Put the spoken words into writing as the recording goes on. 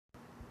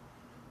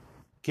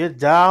Get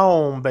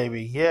down,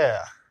 baby.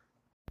 Yeah.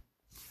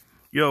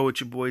 Yo,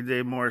 it's your boy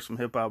Dave Morris from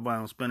Hip Hop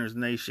Vinyl Spinners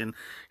Nation,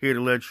 here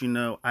to let you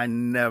know I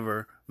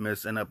never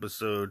miss an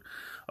episode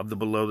of the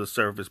Below the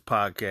Surface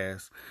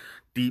podcast.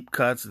 Deep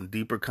cuts and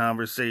deeper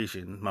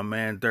conversation. My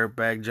man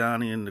Dirtbag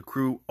Johnny and the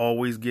crew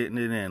always getting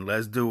it in.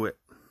 Let's do it.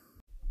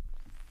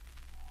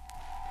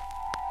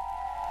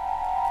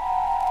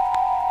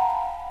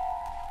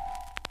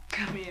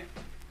 Come here.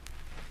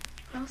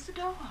 Close the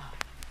door.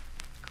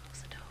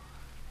 Close the door.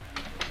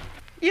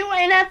 You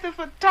ain't at the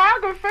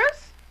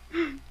photographers.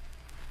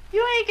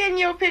 You ain't getting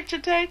your picture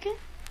taken.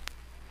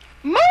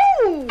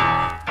 Move!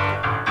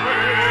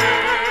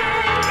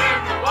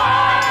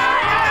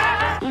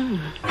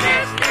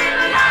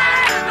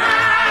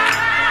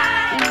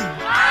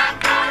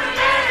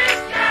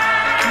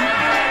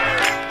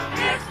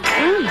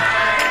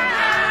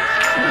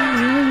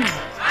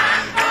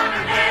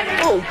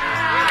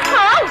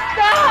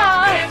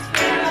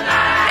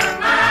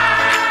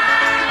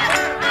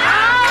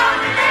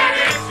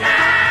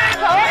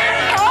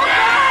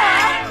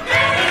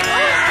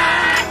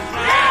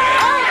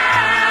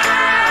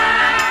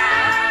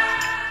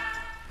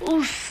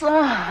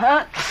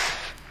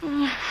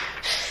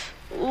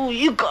 Oh,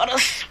 you got a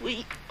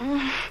sweet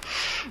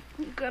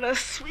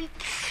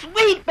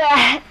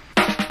back.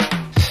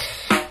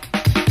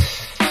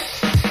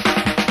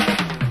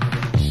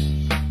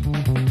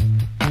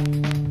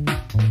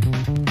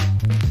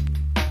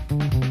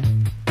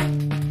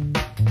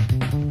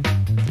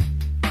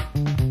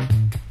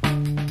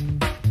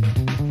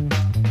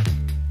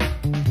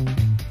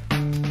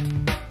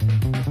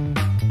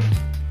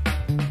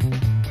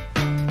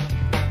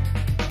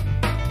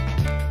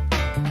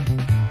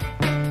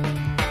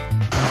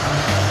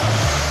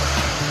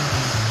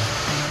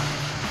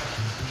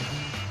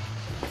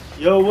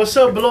 Yo, what's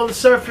up, Below the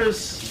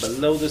Surface?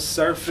 Below the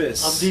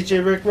Surface. I'm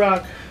DJ Rick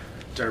Rock.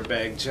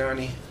 Dirtbag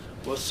Johnny.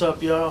 What's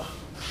up, y'all?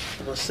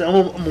 I'm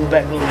gonna move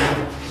back a little bit.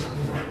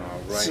 All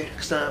right.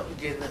 Because I'm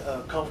getting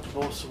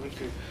comfortable so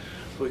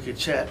we could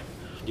chat.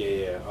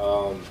 Yeah.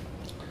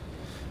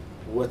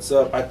 What's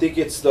up? I think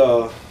it's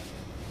the...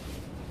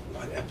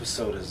 What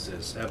episode is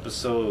this?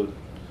 Episode...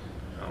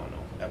 I don't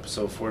know.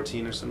 Episode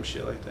 14 or some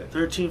shit like that.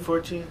 13,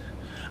 14?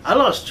 I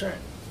lost track.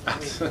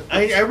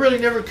 I really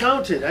never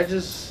counted. I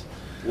just...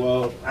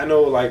 Well, I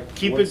know, like...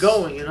 Keep it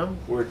going, you know?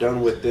 We're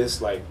done with this,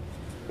 like...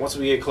 Once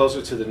we get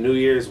closer to the New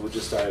Year's, we'll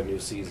just start a new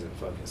season.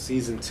 Fucking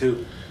season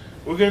 2.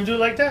 We're going to do it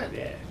like that?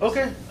 Yeah.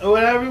 Okay.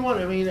 Whatever you want.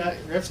 I mean,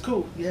 that's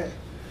cool. Yeah.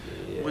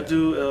 Yeah. We'll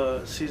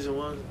do season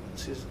 1,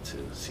 season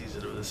 2,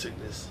 season of the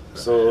sickness.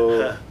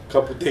 So, a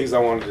couple things I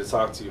wanted to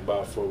talk to you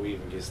about before we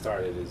even get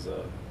started is...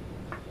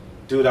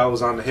 Dude, I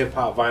was on the Hip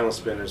Hop Vinyl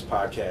Spinners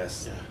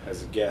podcast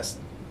as a guest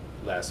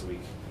last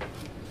week.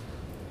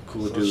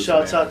 Cool So dudes,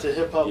 shouts man. out to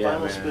Hip Hop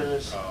Vinyl man.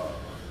 Spinners.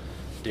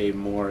 Dave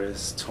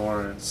Morris,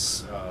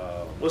 Torrance,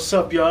 What's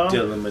up, y'all?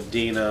 Dylan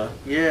Medina.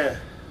 Yeah.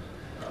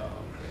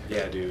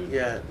 Yeah, dude.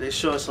 Yeah, they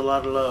show us a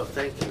lot of love.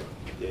 Thank you.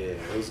 Yeah,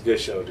 it was a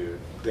good show, dude.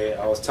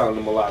 I was telling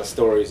them a lot of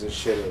stories and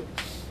shit of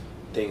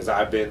things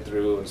I've been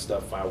through and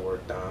stuff I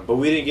worked on. But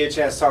we didn't get a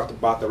chance to talk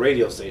about the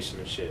radio station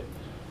and shit.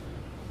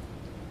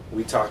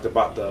 We talked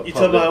about the... You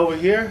talking about over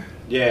here?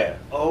 Yeah.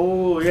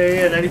 Oh,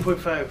 yeah,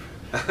 90.5.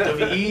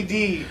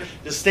 WED,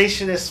 the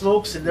station that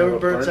smokes and never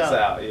burns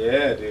out.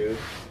 Yeah, dude.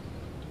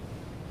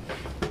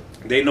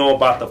 They know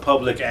about the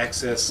public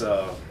access,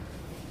 the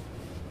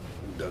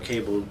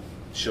cable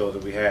show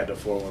that we had, the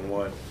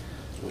 411,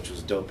 which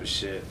was dope as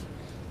shit.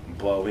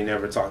 But we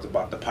never talked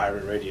about the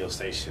pirate radio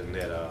station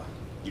that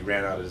you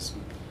ran out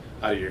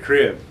of your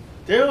crib.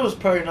 There was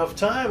probably enough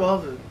time.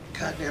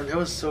 Goddamn, there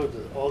was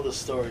all the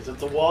stories. If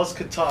the walls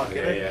could talk.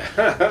 Yeah.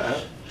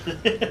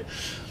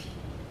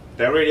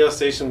 That radio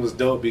station was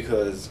dope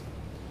because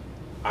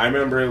I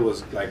remember it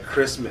was like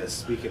Christmas.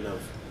 Speaking of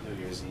New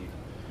Year's Eve,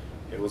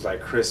 it was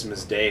like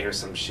Christmas Day or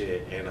some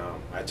shit, and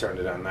I turned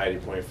it on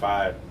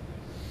 90.5,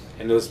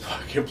 and it was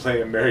fucking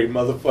playing "Merry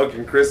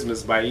Motherfucking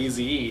Christmas" by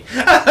Eazy-E,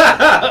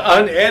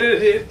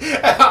 unedited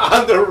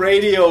on the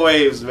radio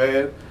waves,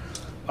 man.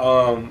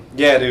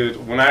 Yeah,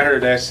 dude. When I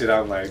heard that shit,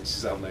 I'm like,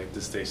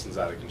 this station's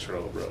out of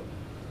control, bro.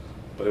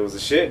 But it was a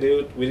shit,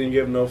 dude. We didn't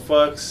give no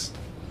fucks.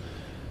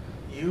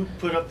 You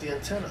put up the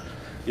antenna.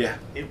 Yeah.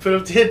 You put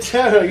up the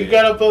antenna. You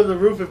got up on the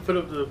roof and put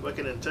up the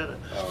fucking antenna.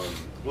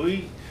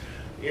 We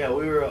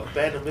were a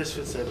band of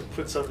misfits that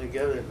put something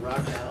together and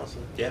rocked the house.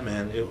 Yeah,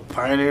 man.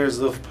 Pioneers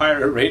of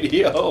pirate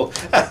radio.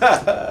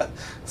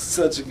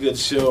 Such a good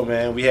show,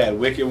 man. We had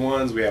Wicked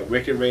Ones. We had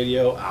Wicked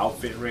Radio,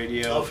 Outfit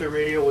Radio. Outfit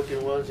Radio,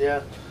 Wicked Ones,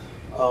 yeah.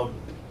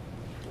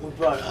 We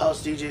brought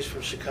house DJs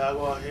from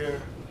Chicago out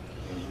here.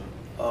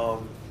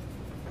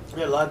 We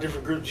had a lot of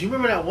different groups. You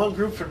remember that one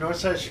group from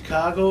Northside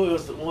Chicago? It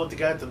was the one with the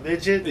guy with the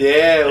midget.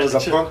 Yeah, it was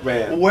a punk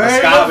band.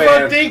 Where the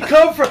fuck they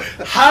come from?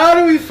 How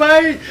do we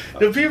find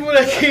the people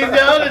that came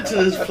down into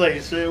this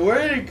place, man?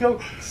 Where did it come?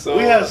 So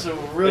we had some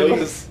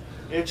really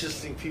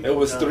interesting people. It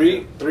was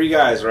three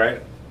guys,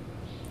 right?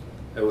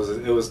 It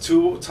was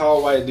two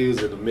tall white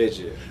dudes and a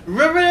midget.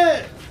 Remember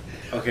that?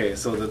 Okay,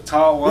 so the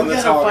tall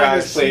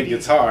guys played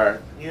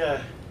guitar.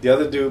 Yeah. The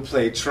other dude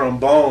played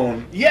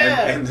trombone.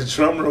 Yeah. And the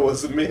drummer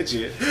was a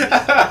midget. It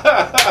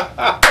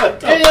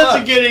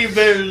doesn't get any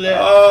better than that.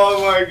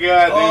 Oh my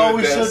god, dude. Oh,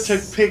 we should have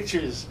took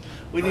pictures.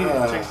 We need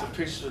to take some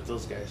pictures with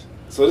those guys.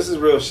 So this is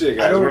real shit,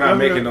 guys. We're not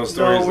making no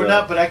stories. No, we're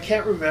not, but I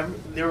can't remember.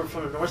 They were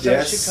from the north side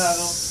of Chicago.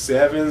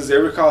 Sevens. They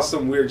recall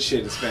some weird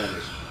shit in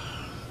Spanish.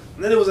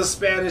 And then it was a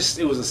Spanish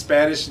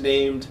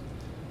named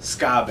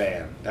ska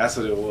band. That's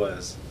what it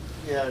was.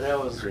 Yeah,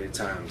 that was great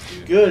times,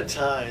 dude. Good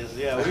times.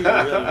 Yeah, we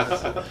really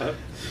missed it.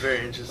 Very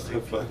interesting.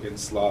 The fucking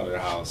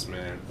slaughterhouse,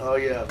 man. Oh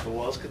yeah, the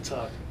walls could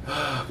talk.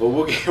 But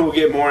we'll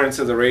get more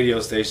into the radio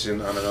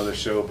station on another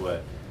show.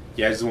 But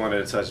yeah, I just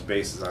wanted to touch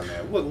bases on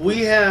that.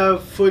 We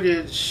have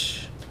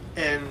footage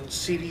and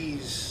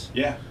CDs.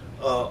 Yeah.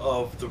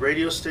 Of the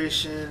radio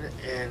station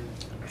and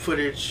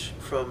footage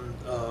from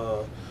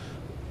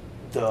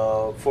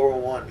the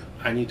 401.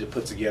 I need to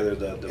put together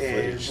the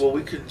footage. What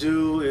we could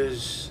do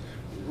is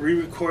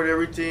re-record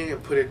everything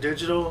and put it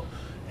digital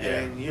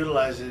and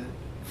utilize it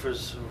for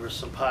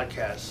some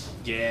podcasts.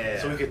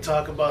 Yeah. So we could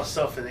talk about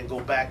stuff and then go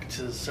back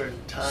to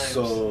certain times.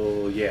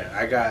 So yeah,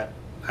 I got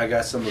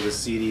some of the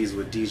CDs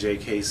with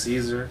DJ K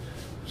Caesar.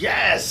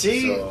 Yeah,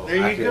 see? So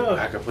there you go.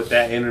 I could put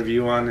that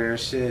interview on there and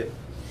shit.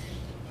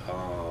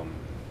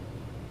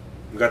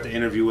 We got the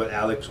interview with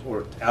Alex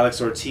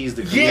Ortiz,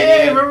 the comedian.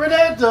 Yeah, remember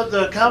that?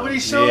 The comedy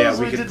shows? Yeah,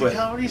 we did could the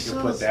comedy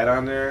shows? put that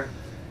on there.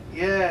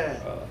 Yeah.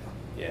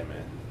 Yeah,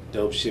 man.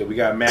 Dope shit. We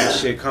got mad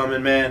shit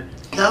coming, man.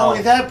 Not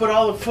only that, but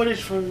all the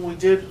footage from we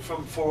did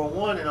from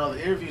 401 and all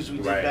the interviews we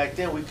did back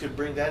then, we could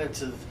bring that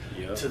into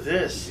to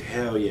this.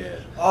 Hell yeah.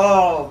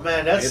 Oh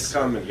man, it's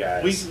coming,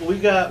 guys. We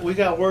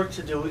got work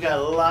to do. We got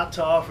a lot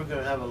to offer. We're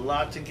gonna have a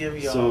lot to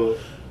give y'all. So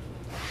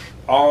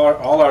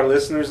all our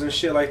listeners and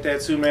shit like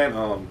that too, man.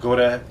 Go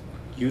to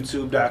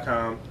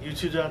YouTube.com.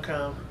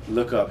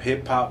 Look up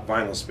Hip Hop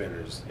Vinyl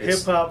Spinners.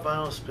 Hip Hop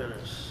Vinyl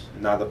Spinners.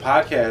 Now the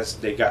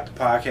podcast, they got the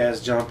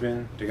podcast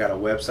jumping. They got a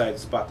website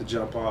that's about to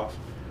jump off.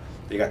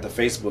 They got the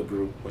Facebook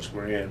group, which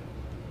we're in.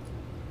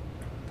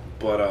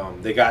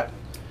 But they got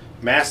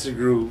Master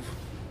Groove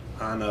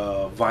on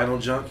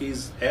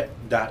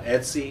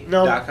vinyljunkies.etsy.com.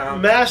 No,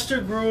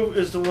 Master Groove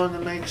is the one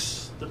that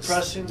makes the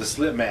pressing. The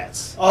slip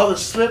mats. Oh, the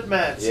slip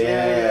mats.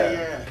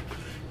 Yeah.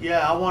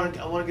 Yeah, I want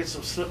to get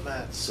some slip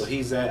mats. So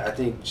he's at, I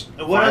think,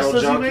 what Vinyl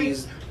else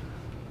Junkies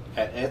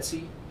at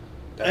Etsy.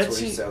 That's Etsy?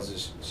 where he sells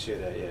his shit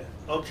at, yeah.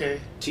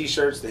 Okay.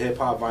 T-shirts, the Hip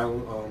Hop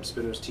Vinyl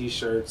Spinners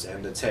T-shirts,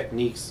 and the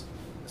Techniques.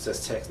 It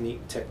says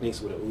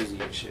Techniques with a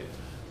Uzi and shit.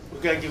 We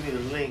gotta give me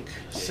the link.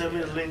 Send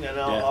me the link, and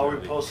I'll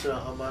repost it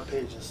on my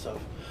page and stuff.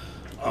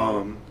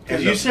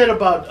 Because you said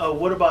about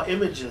what about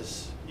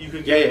images? You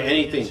could get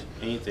anything.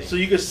 So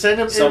you could send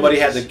them. Somebody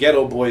images. had the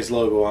Ghetto Boys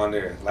logo on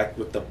there, like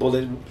with the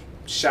bullet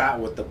shot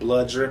with the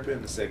blood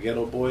dripping. It said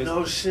Ghetto Boys.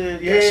 No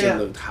shit. Yeah. That shit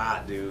looked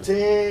hot, dude.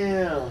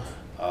 Damn.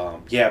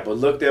 Yeah, but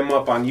look them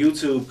up on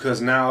YouTube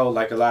because now,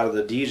 like a lot of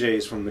the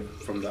DJs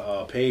from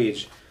the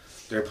page,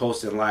 they're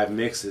posting live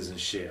mixes and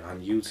shit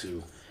on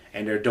YouTube,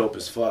 and they're dope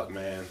as fuck,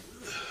 man.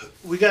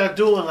 We gotta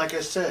do one, like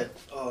I said.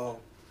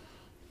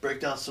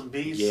 Break down some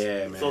beats.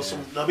 Yeah, man.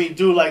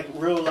 Do like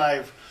real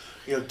live.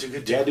 You know,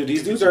 yeah, dude.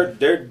 These dudes are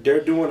they're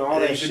doing all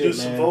that shit, man. You can do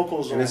some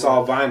vocals, and it's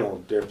all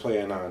vinyl. They're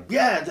playing on.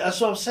 Yeah,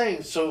 that's what I'm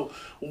saying. So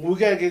we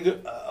gotta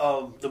get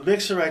the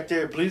mixer right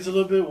there. It bleeds a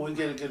little bit. We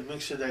get a good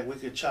mixer that we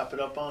could chop it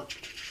up on.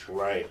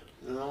 Right.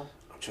 You know.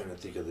 I'm trying to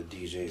think of the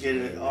DJs. Get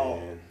it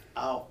all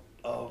out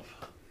of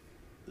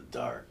the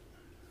dark.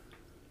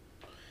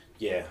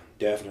 Yeah,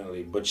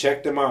 definitely. But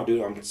check them out,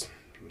 dude. I'm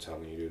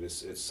telling you, dude.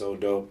 It's so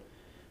dope.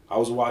 I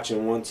was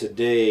watching one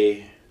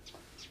today.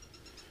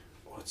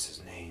 What's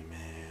his name,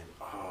 man?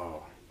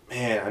 Oh,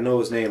 man, I know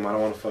his name. I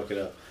don't want to fuck it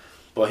up.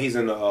 But he's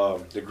in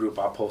the group.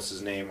 I'll post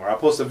his name. Or I'll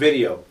post a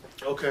video.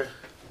 Okay.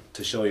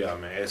 To show y'all,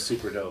 man. It's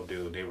super dope,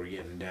 dude. They were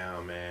getting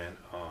down, man.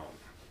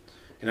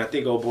 And I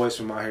think old boys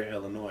from out here in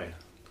Illinois.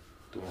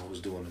 The one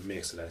who's doing the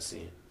mix that I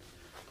seen.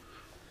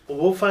 Well,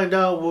 we'll find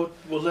out. We'll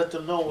let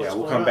them know what's going on. Yeah,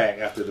 we'll come back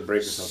after the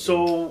break or something.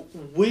 So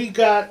we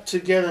got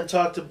together and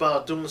talked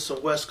about doing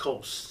some West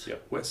Coast.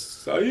 Yep,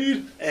 West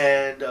Side.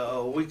 And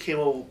we came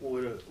up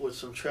with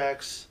some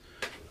tracks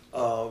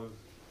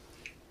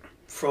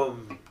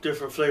from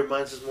different flavor.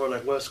 Mine's is more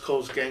like West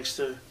Coast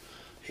gangster.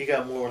 He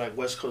got more like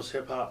West Coast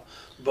hip hop.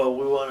 But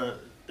we want to.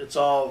 It's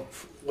all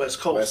West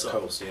Coast. West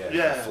Coast, yeah.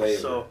 Yeah.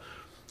 Flavor. So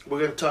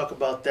we're gonna talk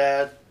about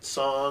that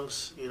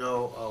songs.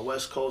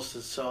 West Coast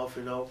itself.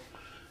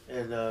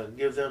 And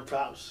give them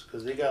props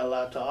because they got a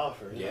lot to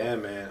offer. Yeah,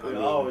 man. I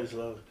always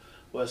love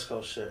West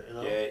Coast shit.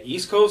 Yeah,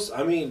 East Coast.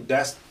 I mean,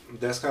 that's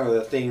kind of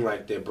the thing.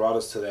 Like they brought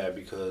us to that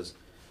because,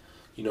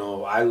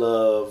 I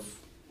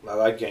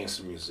like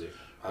gangster music.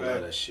 I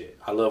love that shit.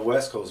 I love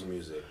West Coast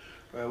music.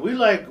 Right. We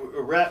like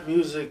rap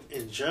music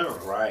in general.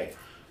 Right.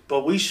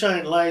 But we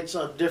shine lights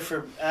on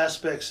different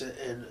aspects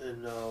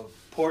and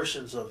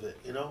portions of it.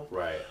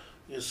 Right.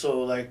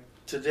 So like.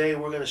 Today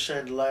we're going to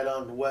shine the light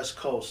on the West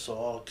Coast, so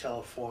all of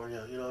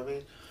California, you know what I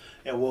mean?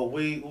 And what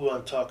we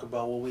want to talk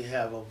about, what we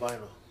have on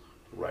vinyl.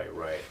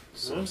 Right.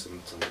 Some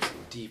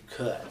deep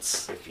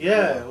cuts.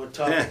 Yeah, we'll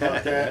talk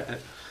about that.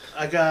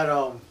 I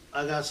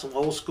got some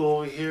old school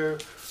over here.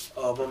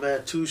 My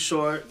man Too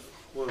Short.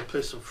 We're gonna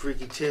play some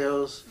Freaky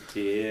Tales.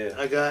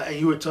 Yeah. And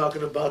you were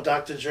talking about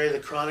Dr. Dre, the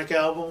Chronic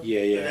album.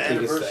 Yeah. I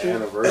think it's the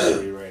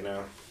anniversary right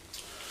now.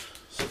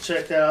 So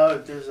check that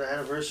out. There's an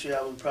anniversary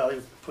album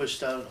probably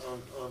pushed out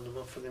on the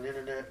motherfucking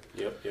internet.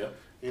 Yep.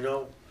 You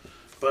know?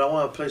 But I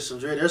want to play some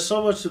Dre. There's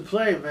so much to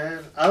play,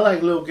 man. I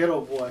like Lil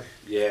Ghetto Boy.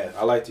 Yeah,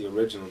 I like the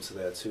original to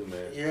that too,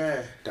 man.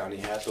 Yeah. Donny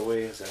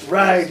Hathaway.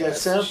 Right, that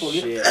sample.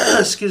 Yeah.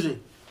 Excuse me.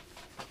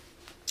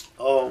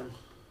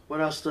 What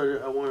else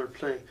I wanted to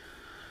play?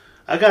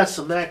 I got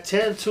some Mac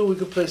 10 too. We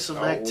could play some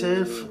Mac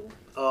 10.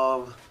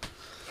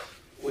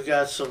 We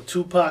got some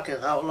Tupac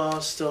and Outlaw,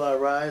 Still I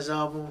Rise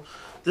album.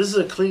 This is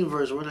a clean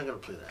version. We're not gonna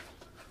play that.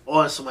 Oh,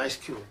 and some Ice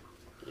Cube.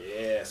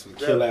 Yeah, some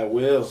Kill at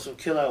Will. Some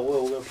Kill at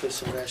Will. We're gonna play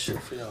some of that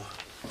shit for y'all.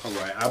 All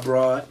right, I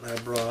brought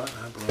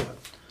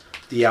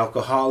the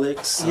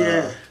Alcoholics.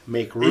 Yeah,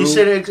 Make Room. You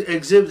said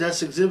Exhibit.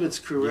 That's Exhibit's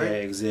crew, right? Yeah,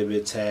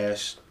 Exhibit,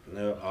 Tash,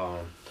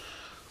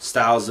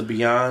 Styles of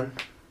Beyond.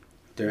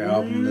 Their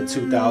album, the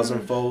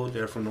 2000 Fold.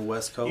 They're from the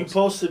West Coast. You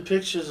posted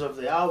pictures of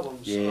the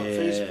albums on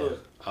Facebook.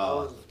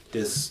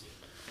 This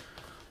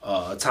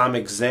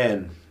Atomic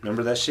Zen.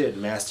 Remember that shit?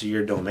 Master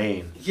Your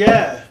Domain.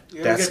 Yeah.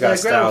 That's got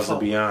Styles of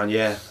Beyond.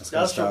 Yeah. That's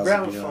got Styles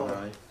of Beyond.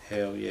 Right?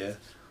 Hell yeah.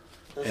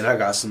 And I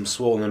got some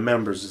Swollen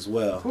Members as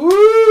well.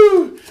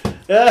 Woo!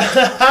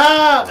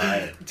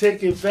 Right.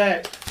 Take it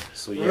back.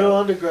 So yeah. Real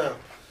underground.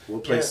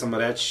 We'll play some of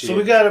that shit. So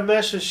we got a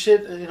mesh of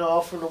shit,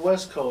 all from the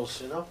West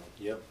Coast,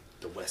 Yep.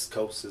 The West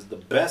Coast is the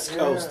best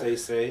coast, they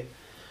say.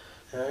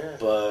 Yeah.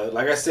 But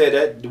like I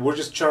said, we're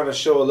just trying to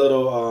show a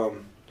little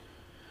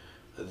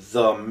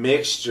the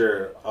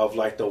mixture of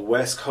like the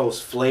West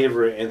Coast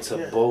flavor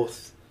into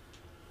both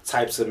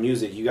types of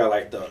music. You got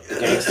like the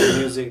gangster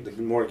music, the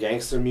more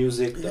gangster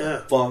music,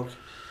 the funk.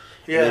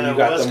 Yeah, and then you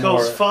got West the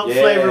Coast more, funk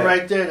flavor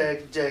right there,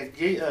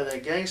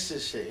 that gangster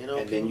shit,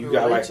 And then you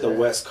got like the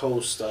West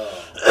Coast,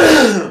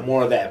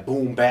 more of that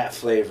boom bap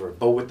flavor,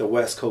 but with the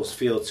West Coast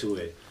feel to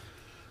it.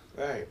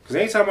 Right. Because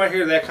anytime I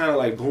hear that kind of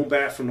like boom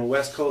bap from the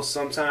West Coast,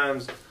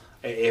 sometimes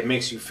it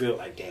makes you feel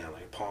like, damn,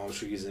 like palm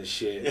trees and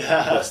shit.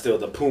 Yeah. But still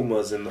the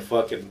Pumas and the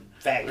fucking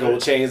fat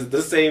gold chains at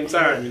the same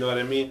time. You know what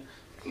I mean?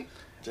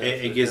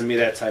 It gives me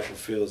that type of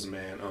feels,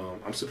 man.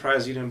 I'm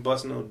surprised you didn't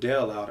bust no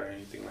Dell out or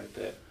anything like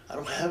that. I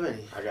don't have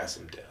any. I got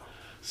some Dell.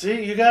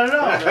 See, you got it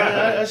all,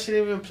 man. I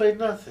shouldn't even play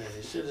nothing.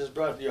 You should just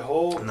brought your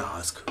whole... No,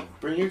 it's cool.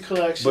 Bring your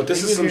collection. But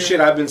this is some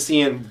shit I've been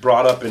seeing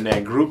brought up in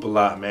that group a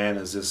lot, man,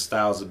 is this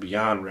Styles of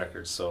Beyond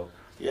record. So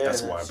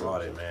that's why I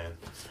brought it, man.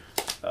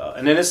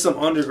 And then there's some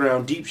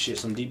underground deep shit,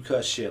 some deep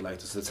cut shit, like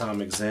this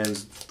Atomic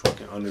Zen's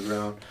fucking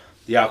underground.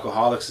 The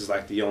Alcoholics is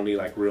like the only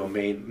like real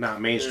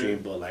not mainstream,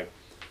 but like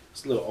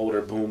it's a little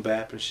older boom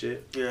bap and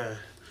shit. Yeah.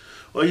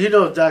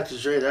 Well, Dr.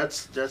 Dre,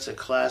 that's a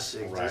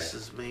classic. Right. This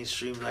is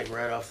mainstream, like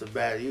right off the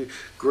bat.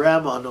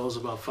 Grandma knows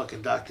about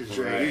fucking Dr.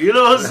 Dre. Right. You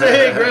know what I'm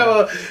saying,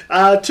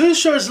 Grandma? Too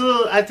Short's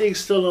I think,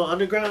 still a little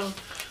underground.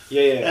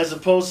 Yeah. As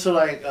opposed to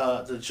like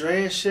the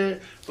Dre and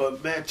shit.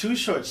 But man, Too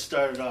Short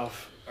started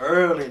off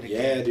early in the game.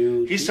 Yeah,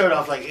 dude. He started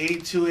off like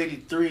 82,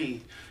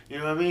 83. You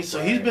know what I mean? So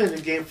he's been in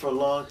the game for a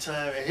long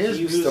time, and his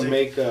used music, to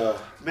make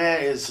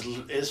man,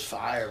 is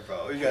fire,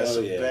 bro. He got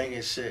some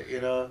banging shit,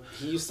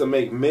 He used to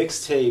make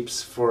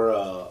mixtapes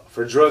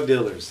for drug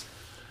dealers.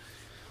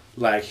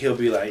 Like he'll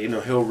be like,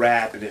 he'll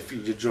rap, and if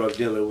your drug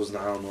dealer was,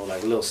 I don't know,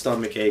 like a little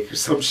stomach ache or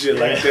some shit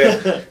like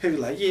that, he'll be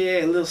like,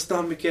 yeah, a little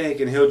stomach ache,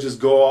 and he'll just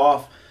go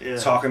off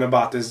talking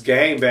about this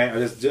gangbang or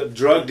this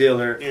drug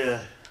dealer. Yeah.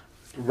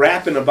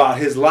 Rapping about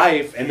his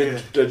life, and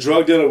then the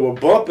drug dealer will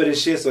bump it and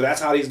shit. So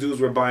that's how these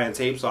dudes were buying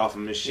tapes off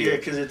him and shit. Yeah,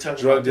 because they're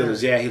talking drug about dealers.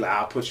 that. Yeah, he like,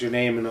 I'll put your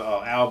name in the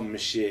album and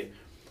shit.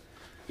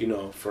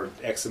 For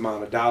X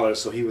amount of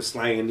dollars. So he was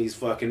slanging these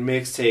fucking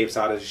mixtapes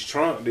out of his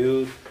trunk,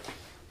 dude,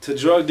 to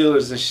drug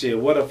dealers and shit.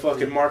 What a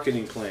fucking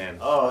marketing plan.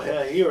 Oh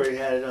yeah, he already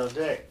had it on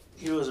deck.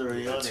 He was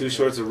already on it. Too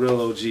Short's a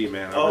real OG,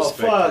 man. I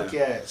respect fuck that.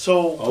 yeah!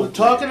 So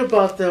talking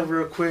about them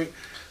real quick,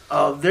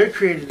 they're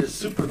creating a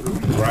super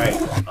group. Right.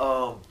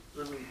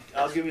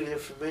 I'll give you the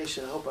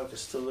information. I hope I can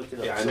still look it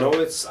up. Yeah, I know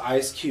it's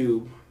Ice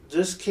Cube.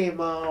 This came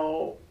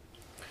out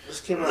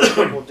a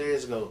couple of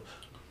days ago.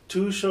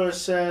 Too Short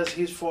says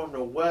he's formed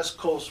a West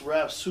Coast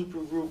rap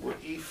supergroup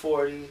with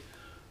E40,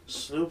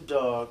 Snoop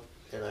Dogg,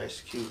 and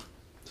Ice Cube.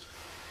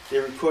 They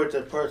recorded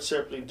their parts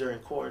separately during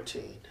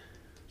quarantine.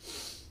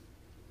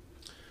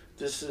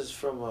 This is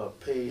from a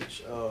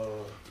page,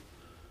 the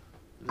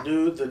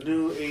new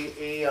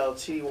ALT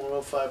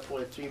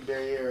 105.3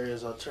 Bay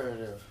Area's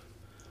alternative.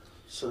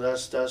 So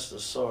that's the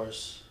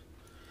source.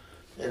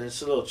 And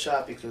it's a little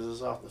choppy because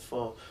it's off the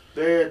phone.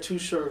 Barry Too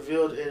Short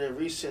revealed in a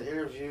recent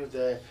interview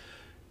that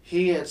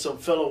he and some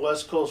fellow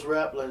West Coast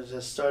rap legends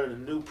have started a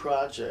new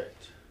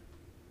project.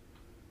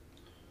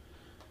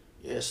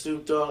 Yeah,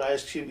 Snoop Dogg,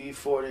 Ice Cube,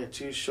 E40, and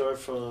Too Short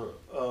from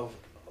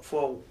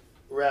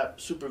rap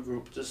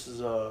supergroup. This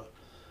is a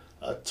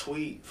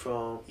tweet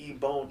from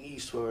E-Bone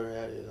East, where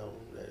that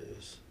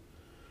is.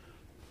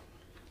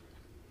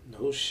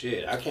 No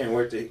shit. I can't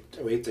wait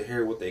to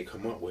hear what they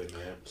come up with,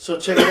 man. So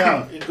check it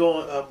out.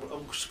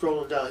 I'm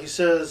scrolling down. He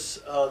says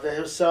that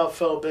himself,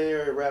 fellow Bay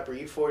Area rapper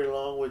E40,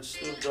 along with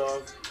Snoop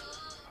Dogg,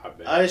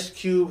 Ice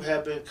Cube,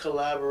 have been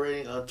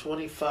collaborating on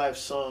 25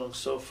 songs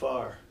so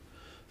far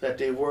that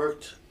they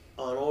worked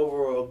on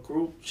over a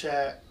group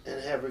chat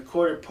and have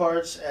recorded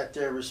parts at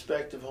their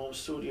respective home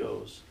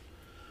studios.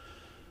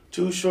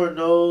 Two short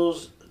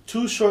notes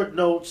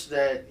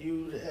that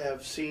you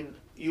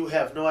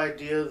have no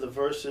idea the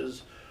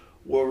verses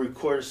were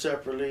recorded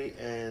separately,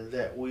 and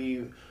that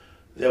we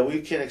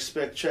can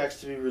expect tracks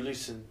to be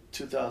released in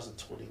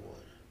 2021.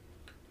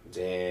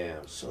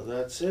 Damn. So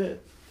that's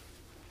it.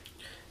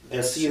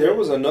 And see, there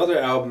was another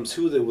album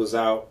too that was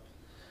out.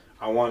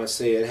 I want to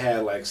say it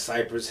had like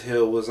Cypress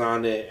Hill was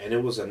on it, and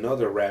it was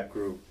another rap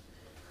group.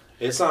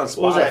 It's on Spotify.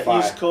 What was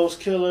that? East Coast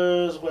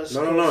Killers, West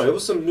Coast? No. It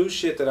was some new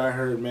shit that I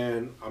heard,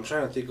 man. I'm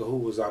trying to think of who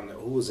was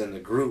in the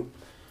group,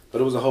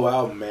 but it was a whole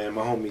album, man.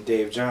 My homie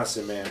Dave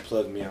Johnson, man,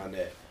 plugged me on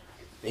that.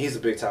 And he's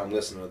a big time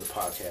listener of the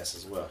podcast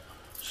as well.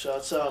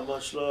 Shouts out,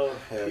 much love.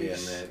 Hell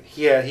Peace.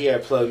 yeah, man. He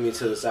had plugged me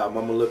to this album.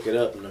 I'm gonna look it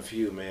up in a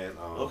few, man.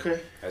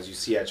 Okay. As you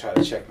see, I try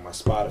to check my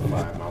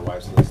Spotify. My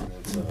wife's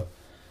listening to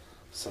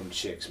some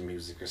chick's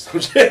music or some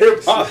shit.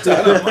 It popped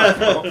out of my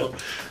phone.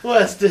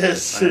 What's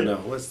this? I don't know.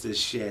 What's this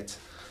shit?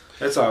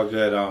 That's all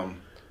good.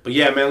 But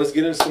yeah, man, let's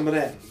get into some of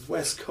that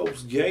West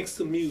Coast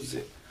gangster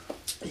music.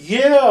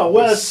 Yeah,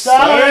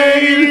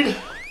 WestSide.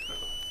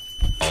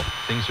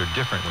 Things are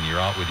different when you're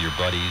out with your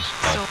buddies.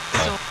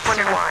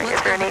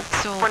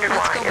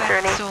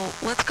 So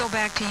let's go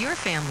back to your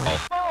family.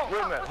 Wait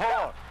a minute,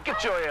 hold on.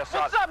 Get your ass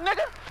out. What's up,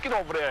 nigga? Get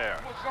over there.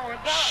 What's going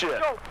on? Shit.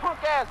 Yo,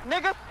 punk ass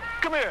nigga.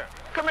 Come here.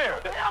 Come here.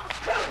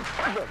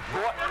 Look,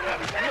 boy.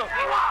 Look,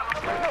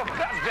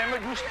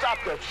 goddammit, you stop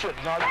that shit.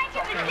 No, you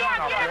fucking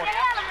now, boy.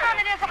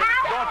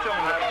 Don't tell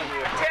me that over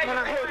here. Man,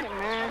 I hate him,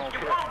 man.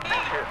 Okay.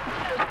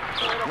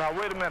 Now,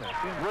 wait a minute.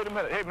 Wait a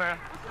minute. Hey, man.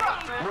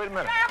 Wait a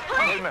minute.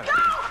 Wait a minute.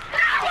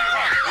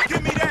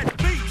 Give me that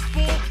beat,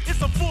 fool.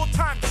 It's a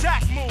full-time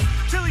jack move.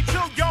 Chili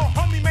chill, yo,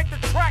 homie, make the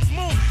track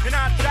move. And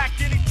I jack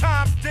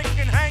anytime, Dick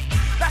and Hank.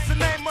 That's the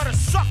name of the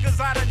suckers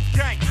I done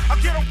gang. I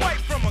get away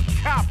from a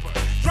copper.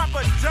 Drop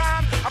a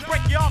dime, I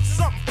break you off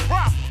something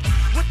proper.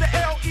 With the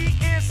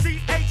LENCHMOB.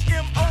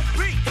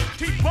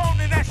 T-Bone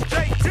and that's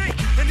JD.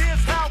 And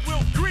here's how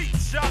we'll greet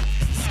ya.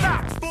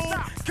 Stop, fool.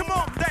 Come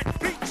on, that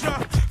beat ya.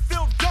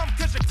 Feel dumb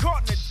cause you're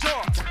caught in the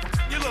dark.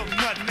 You little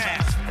nuttin'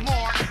 ass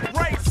mark.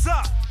 Raise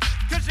up,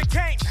 cause you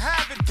can't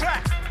have it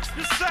back.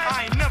 You say,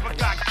 I ain't never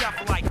got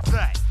deaf like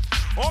that.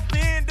 Off the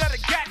end of the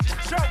gadget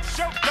choke,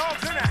 show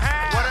dogs in the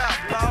house. What up,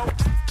 low?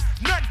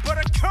 Nothing but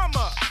a come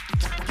up.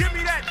 Give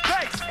me that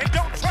bass and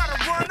don't try to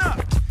run up.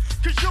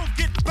 Cause you'll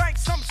get banked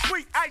some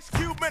sweet Ice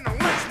Cube and a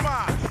lynch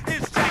mob.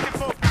 It's jacking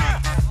for me.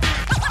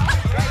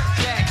 Right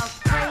Jack.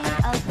 Afraid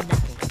of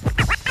nothing.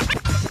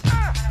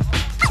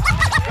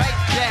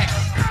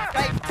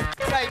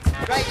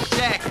 Right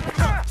Jack.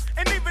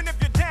 And even if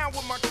you're down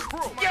with my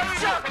crew. Yo,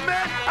 Chuck,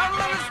 man, I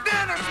don't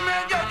understand this,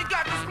 man. Yo, you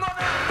got this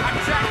mother. I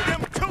jacked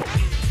them too.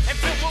 And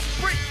then we'll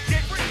freak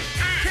it.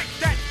 Kick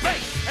that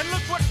bass. And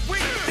look what we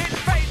did.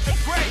 Fade the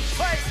great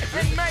play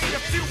and made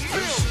a few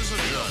millions.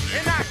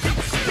 And I keep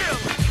still.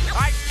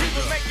 Ice Cube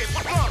will make it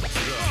fun.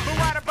 But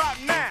right about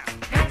now.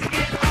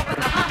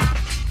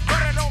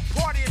 But I don't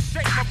party and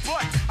shake my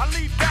butt. I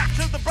leave that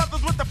to the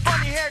brothers with the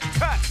funny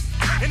haircuts.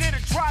 And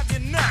it'll drive you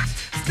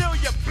nuts. Steal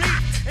your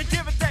beat and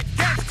give it that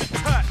gangster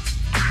touch.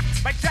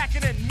 Like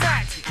Jacket and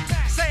Magic.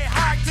 Say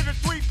hi to the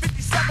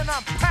 357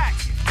 I'm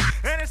packing.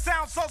 And it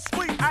sounds so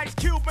sweet. Ice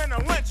Cube and a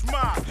lynch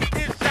mob.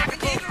 It's Jack.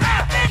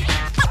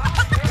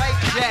 Right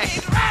Jack.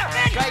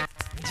 Right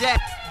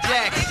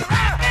Jack.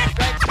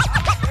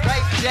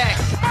 Right Jack.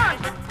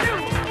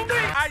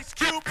 Ice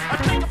Cube, I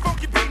take a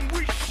funky beat and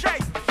we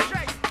shake.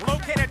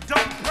 Locate a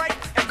dope break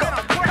and then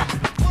I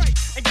break.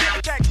 And give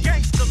it that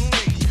gangster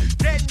lean.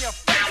 Dead in your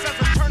face as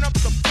I turn up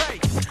the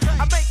bass.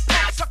 I make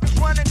suckers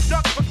run and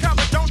duck for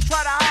cover. Don't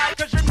try to hide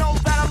cause you know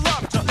that I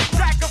love to.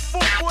 Jack a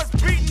fool for his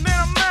beating and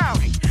I'm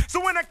mounting. So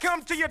when I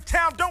come to your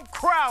town, don't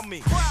crowd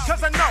me.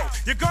 Cause I know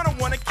you're gonna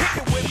wanna kick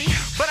it with me.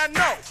 But I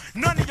know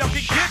none of y'all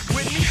can get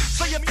with me.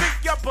 So you think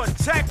you're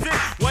protected?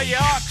 Well, you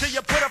are till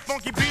you put a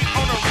funky beat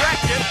on a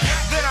record.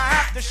 Then I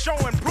have to show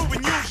and prove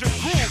and use your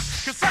groove.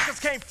 Cause suckers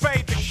can't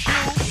fade the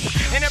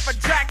cue. And if I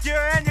jack you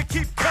and you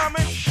keep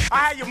coming,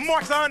 I have you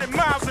march 100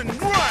 miles and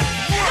run.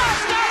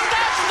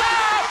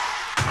 Stop!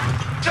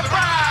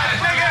 Surprise,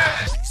 nigga!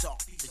 These are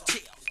the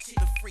tales,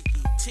 the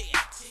freaky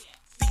tales.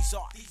 These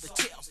are the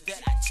tales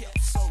that I tell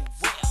so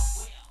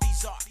well.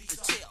 These are the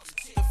tales,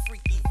 the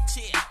freaky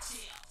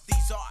tales.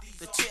 These are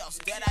the tales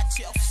that I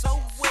tell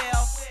so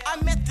well.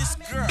 I met this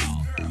girl,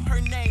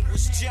 her name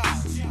was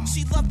Joan.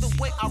 She loved the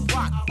way I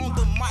rock on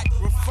the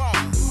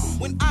microphone.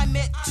 When I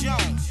met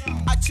Joan,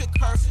 I took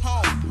her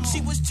home.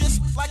 She was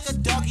just like a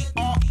doggy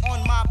all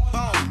on my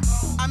bone.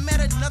 I met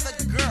another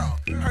girl,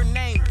 her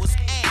name was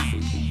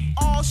Ann.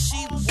 All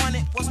she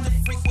wanted was to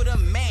freak with a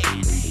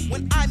man.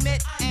 When I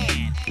met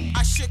Ann,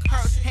 I shook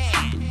her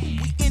hand.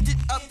 We ended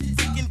up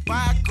freaking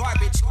by a garden.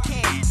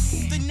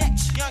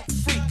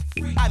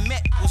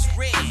 was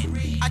red.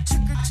 I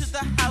took her to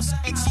the house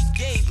and she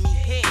gave me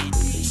head.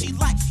 She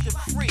likes the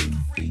freak,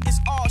 is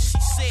all she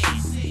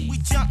said. We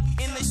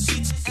jumped in the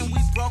sheets and we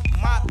broke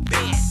my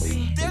bed.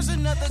 There's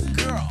another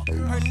girl,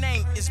 her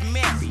name is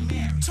Mary.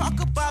 Talk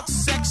about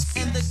sex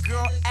and the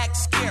girl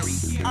acts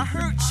scary. I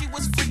heard she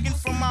was freaking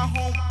from my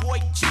homeboy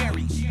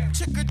Jerry.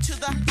 Took her to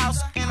the house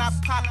and I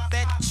popped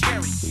that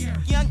cherry.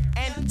 Young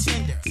and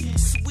tender,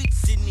 sweet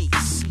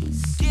Denise.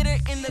 Get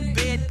her in the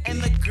bed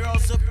and the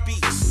girl's a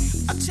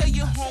beast. I tell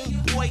your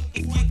homeboy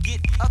if you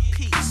get a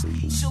piece,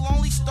 she'll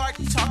only start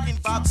talking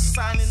about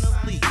signing the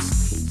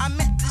lease. I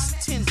met this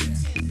Tinder,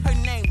 her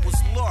name was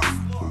Laura.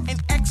 An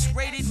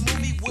X-rated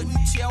movie wouldn't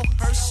tell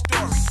her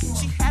story.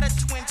 She had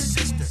a twin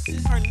sister,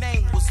 her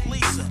name was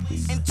Lisa.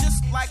 And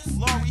just like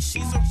Laurie,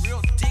 she's a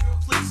real dick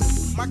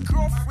pleaser. My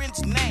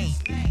girlfriend's name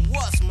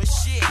was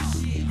Michelle.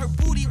 Her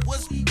booty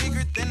was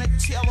bigger than a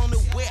tail on a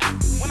whale.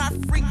 When I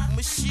freaked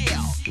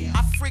Michelle,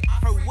 I freaked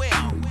her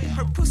well.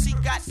 Her pussy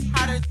got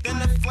hotter than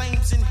the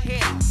flames in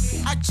hell.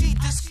 I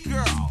G'd this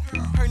girl,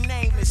 her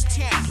name is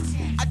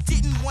Tammy. I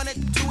didn't want to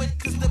do it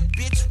cause the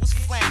bitch was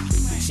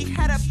flammy. She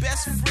had a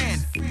best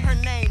friend, her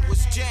name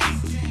was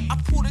Jane. I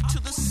pulled her to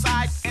the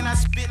side and I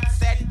spit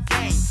that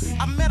game.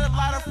 I met a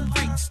lot of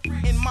freaks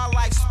in my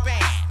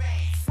lifespan.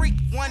 Freak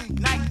one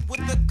night with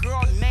a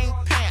girl named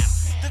Pam.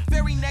 The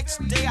very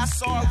next day I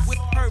saw her with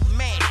her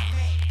man.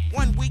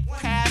 1 week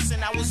passed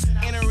and I was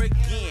in her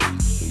again.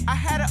 I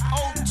had an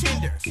old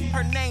Tinder,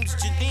 her name's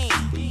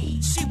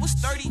Janine. She was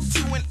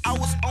 32 and I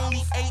was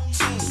only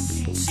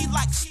 18. She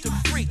likes to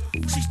freak,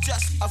 she's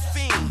just a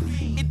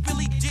fiend. It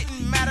really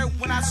didn't matter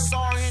when I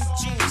saw her in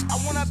jeans. I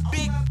want a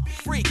big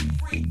freak,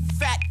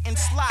 fat and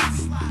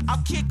sloppy.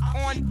 I'll kick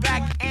on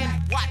back and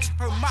watch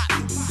her mop.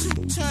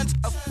 2 tons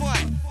of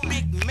fun,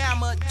 big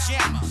mama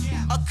jammer.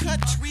 A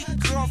country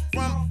girl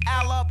from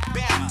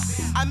Alabama.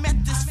 I met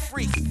this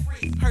freak,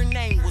 her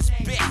name was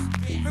Beth.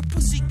 Her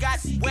pussy got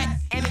wet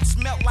and it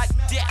smelled like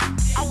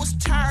death. I was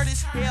tired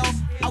as hell,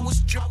 I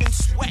was dripping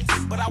sweat,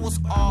 but I was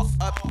all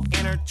up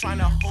in her trying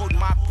to hold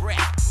my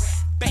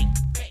breath. Bake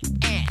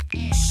and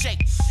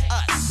shake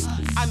us.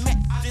 I met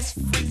this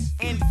freak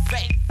in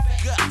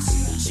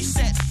Vegas. She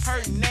said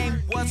her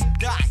name was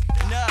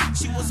Dinah.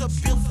 She was a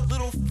built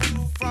little freak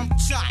from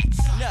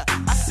China.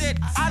 I said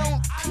I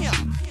don't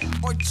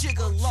pimp or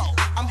gigolo.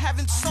 I'm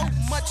having so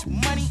much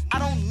money I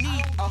don't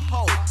need a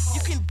hoe.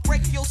 You can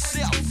break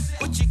yourself,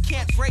 but you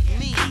can't break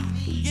me.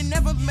 You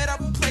never met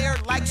a player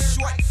like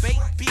Short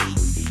Baby.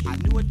 I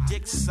knew a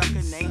dick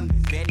sucker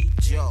named Betty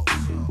Joe.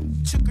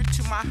 Took her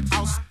to my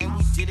house and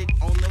we did it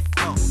on the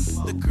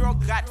floor. The girl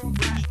got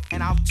freaky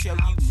and I'll tell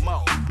you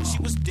more.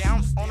 She was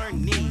down on her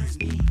knees,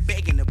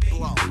 begging to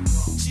blow.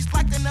 She's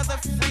like another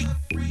freak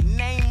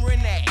named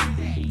Renee.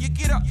 You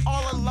get her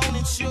all alone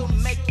and she'll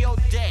make your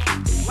day.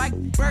 Like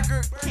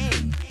Burger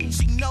King,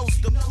 she knows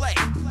the play.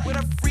 With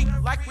a freak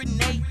like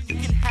Renee, you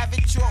can have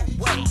it your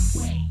way.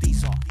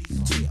 These are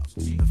the tales,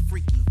 the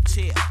freaky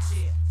tales.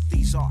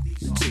 These are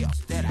the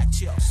tales that I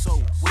tell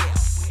so well.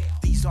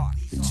 These are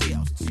the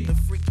tales, the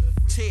freaky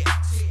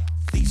tales.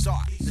 These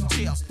are the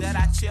tales that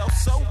I tell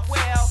so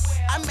well.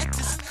 I met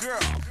this girl,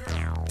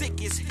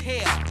 thick as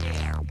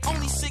hell.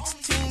 Only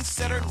 16,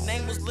 said her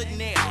name was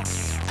Linnell.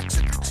 I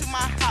took her to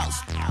my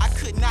house, I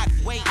could not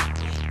wait.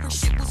 Her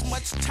shit was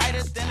much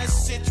tighter than a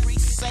Century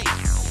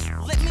safe.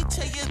 Let me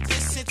tell you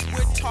this since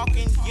we're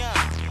talking young.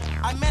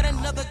 I met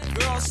another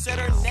girl, said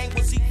her name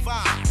was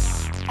Yvonne.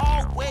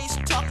 Always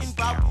talking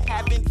about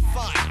having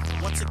fun.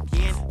 Once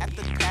again, at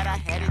the pad I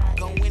had it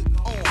going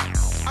on.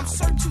 I'm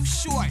so too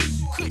short,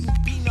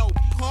 couldn't be no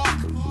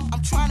punk.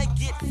 I'm trying to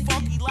get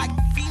funky like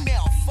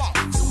female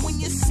funk. So when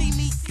you see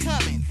me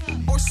coming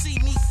or see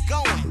me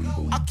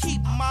going, I'll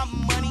keep my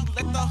money,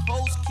 let the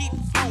hoes keep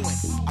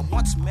going. I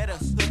once met a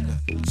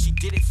hooker, she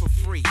did it for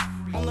free.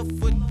 On the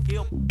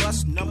Foothill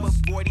bus number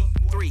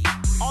 43.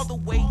 All the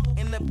way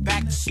in the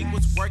back, she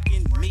was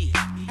working me.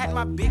 Had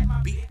my big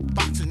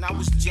beatbox and I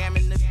was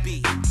jamming the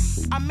beat.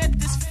 I met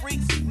this freak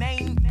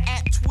named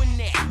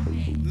Antoinette.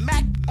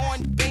 Mac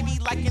on baby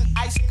like an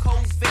ice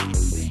cold vet.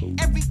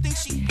 Everything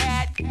she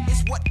had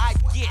is what I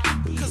get.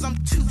 Cause I'm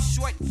too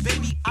short,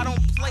 baby, I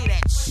don't play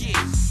that shit.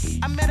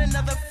 I met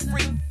another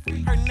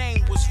freak, her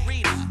name was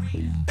Rita.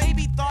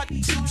 Baby thought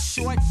too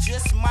short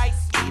just might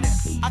eat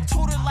her. I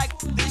told her like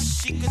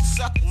this, she could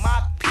suck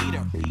my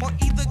Peter. Or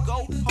either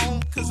go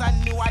home cause I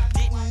knew I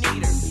didn't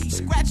need her.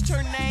 Scratched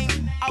her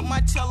name out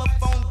my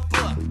telephone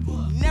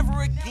book.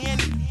 Never again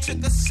took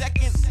a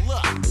second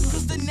look.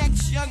 Cause the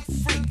next young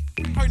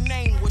freak, her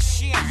name was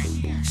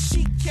Sharon.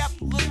 She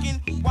kept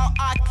looking while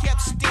I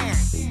kept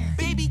staring.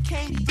 Baby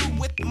came through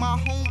with my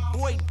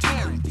homeboy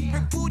Darren.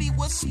 Her booty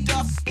was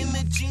stuffed in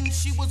the jeans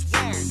she was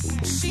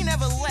wearing. She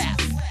never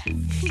left,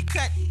 he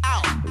cut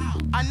out.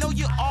 I know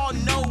you all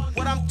know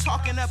what I'm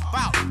talking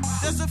about.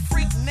 There's a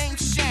freak named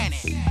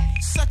Shannon,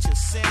 such a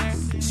sinner.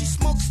 She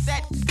smokes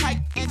that pipe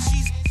and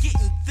she's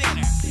getting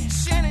thinner.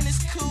 Shannon is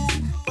cool,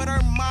 but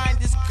her mind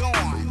is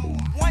gone.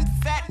 One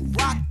fat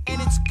rock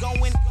and it's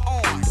going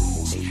on.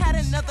 She had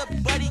another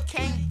buddy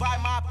came by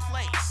my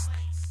place.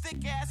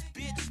 Thick ass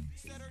bitch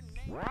said her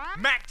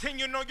Mac 10,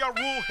 you know your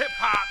rule hip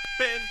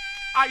hoppin'.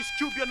 Ice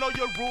Cube, you know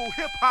your rule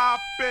hip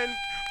hoppin'.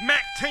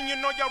 Mac 10, you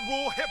know your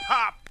rule hip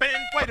hoppin'.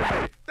 Wait a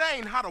minute, that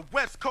ain't how the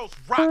West Coast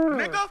rock,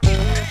 nigga.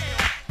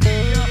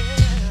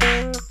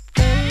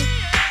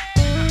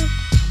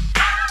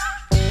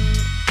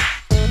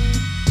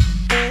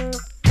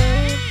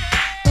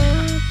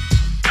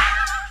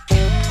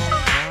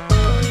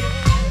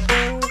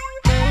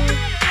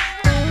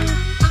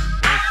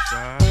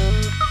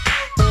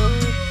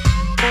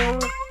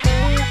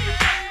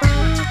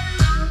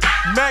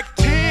 Mac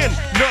 10,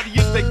 nutty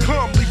as they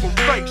come, leave them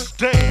face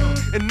down,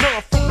 and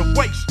none from the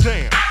waist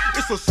down.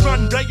 It's a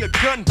Sunday, a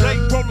gun day,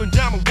 rolling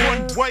down a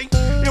one-way,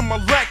 in my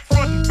lack,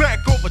 front and back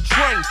over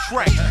train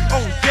tracks,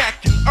 on yak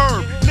and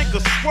herb,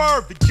 niggas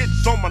swerve, it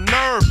gets on my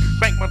nerve,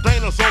 bank my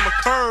Danas on the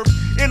curb,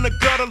 in the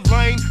gutter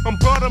lane, I'm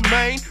butter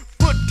main,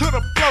 foot to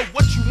the floor,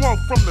 what you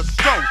want from the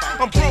stove?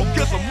 I'm broke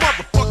as a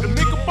motherfucker,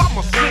 nigga, buy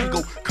my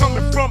single,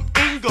 coming from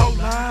Ingo,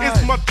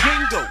 it's my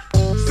jingle.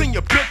 Seen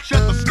your bitch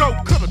at the store,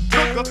 coulda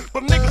took her,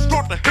 but niggas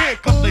start to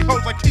handcuff they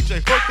hoes like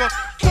TJ Hooker.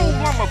 Fool,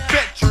 I'm a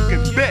vet, you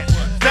can bet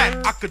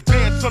that I could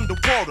dance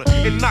underwater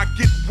and not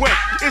get wet.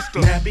 It's the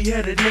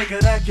nappy-headed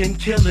nigga that can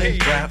kill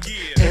it rap.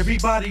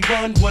 Everybody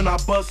run when I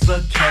bust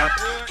a cap,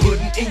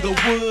 putting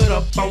Inglewood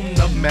up on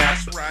the map.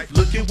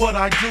 Look at what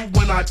I do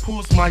when I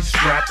pulls my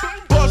strap.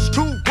 bust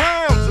 2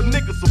 rounds, a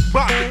nigga's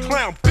about to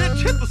clown.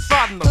 Bitch, hit the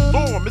side and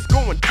alarm, it's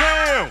going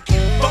down.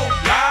 Vote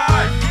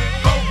live,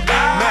 vote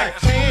live. Mac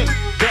 10,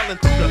 belling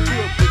through the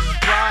hood with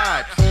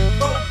strides.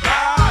 Vote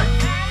live,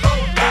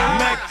 vote live.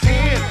 Mac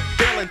 10,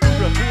 belling through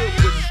the hood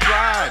with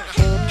strides.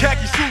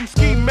 Khaki suit,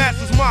 ski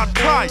mask is my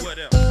attire.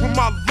 With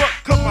my luck,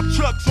 cut my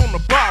chucks on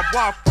the barbed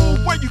wire. Fool,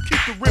 where you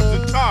keep the rims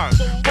and tires?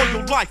 Before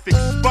your life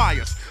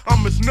expires.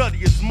 I'm as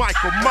nutty as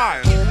Michael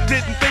Myers.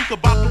 Didn't think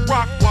about the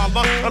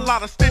Rockwaller. A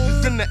lot of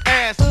stitches in the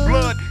ass,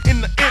 blood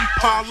in the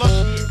Impala.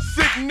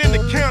 Sitting in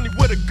the county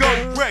with a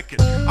gold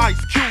record. Ice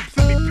Cube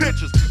sent me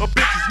pictures of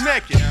bitches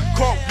naked.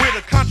 Caught with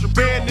a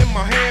contraband in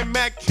my hand.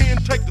 Mac 10,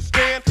 take the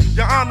stand.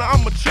 Your Honor,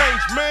 I'm a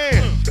changed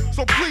man.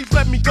 So please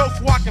let me go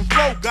so I can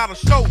flow. Got a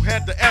show,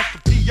 had to ask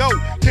the P.O.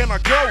 Can I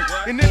go?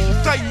 And if you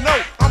say no,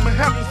 I'ma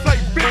have to say,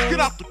 bitch, get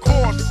out the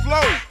car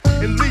slow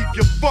and leave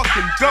your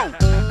fucking dope.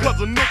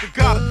 Cause a nigga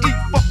gotta eat,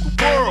 fuck the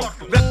world.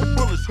 Let the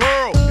bullets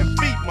hurl and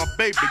feed my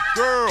baby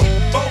girl.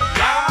 Vote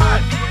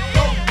live,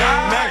 vote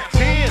live. Mac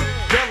 10,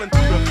 belling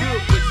through the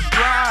hood with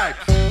strides.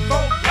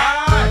 Vote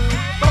live,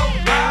 vote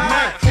live.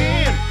 Mac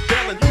 10,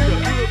 belling through the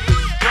hood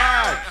with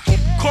strides.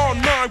 Call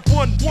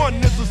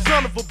 911, there's a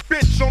son of a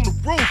bitch on the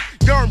roof,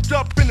 yarmed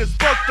up in his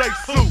birthday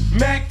suit.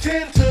 Mac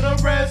 10 to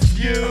the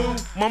rescue.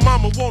 My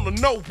mama wanna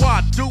know why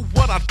I do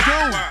what I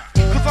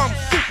do. Cause I'm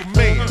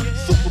Superman,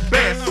 super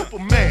bad, super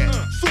mad,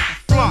 super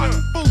fly.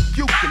 Fool,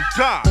 you can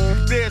die.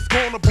 There's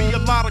gonna be a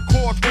lot of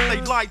cars with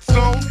they lights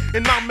on,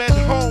 and I'm at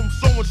home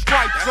sewing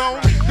stripes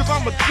on. Cause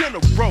I'm a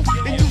general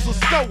and use a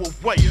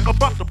stowaway.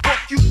 About to buck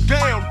you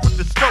down with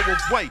the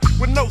stowaway.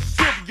 With no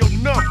serial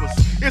numbers.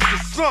 It's the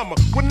summer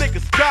when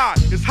niggas die.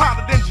 It's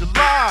hotter than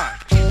July.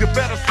 You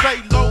better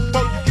stay low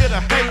before you get a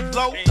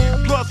halo.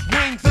 Plus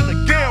wings in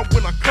the gown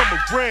when I come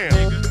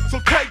around. So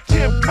take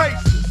 10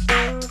 paces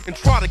and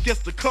try to guess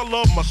the color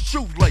of my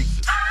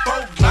shoelaces.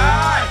 Vote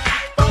live,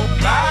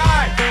 vote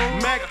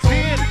live. Mac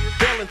 10,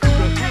 belling through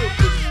the hood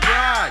with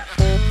strides.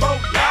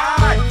 Vote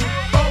live,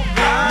 vote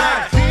live.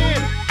 Mac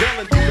 10,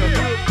 belling through the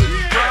hood with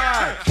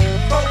strides.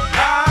 Vote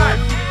live,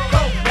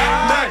 vote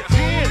live. Mac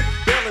 10,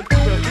 belling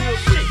through the hood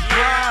with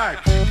strides.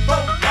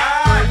 Vote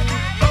live,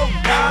 vote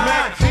live.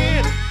 Mac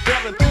 10,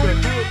 belling through the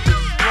hood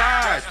with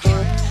strides.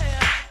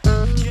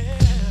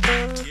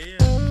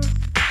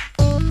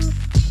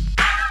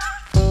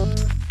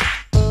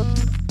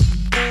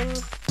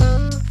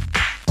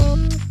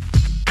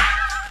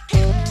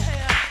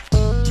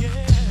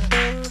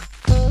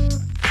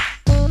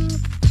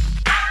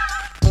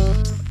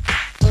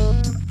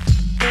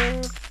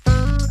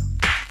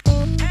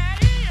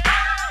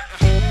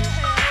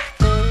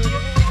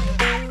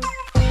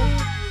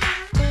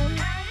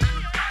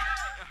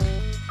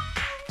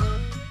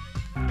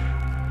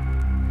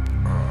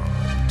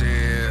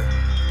 Dear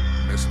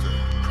Mr.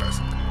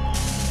 President,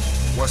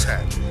 what's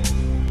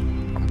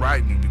happening? I'm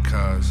writing you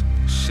because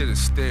shit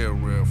is still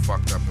real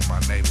fucked up in my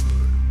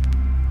neighborhood.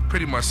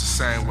 Pretty much the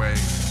same way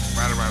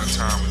right around the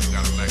time when you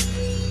got elected.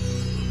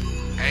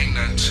 Ain't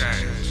nothing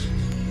changed.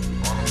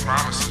 All the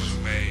promises you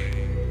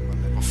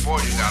made before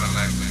you got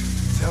elected.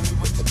 Tell me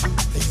what to do.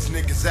 These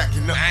niggas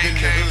acting up in the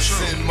hood.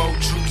 Send more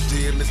troops,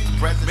 dear Mr.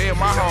 President. Me and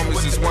my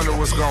homies just wonder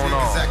what's going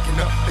on.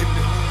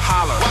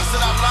 Holla. Why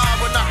should I lie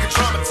when I can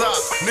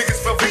traumatize?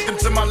 Niggas fell victim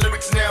to my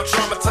lyrics, now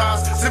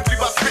traumatized. Simply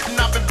by spitting,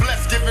 I've been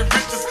blessed, giving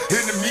riches.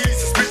 Enemies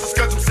suspicious,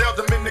 cause I'm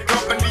seldom in the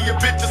company of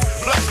bitches.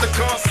 Plus the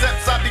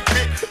concepts I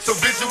depict, so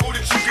visual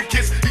that you can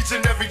kiss each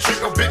and every trick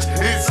or bitch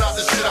inside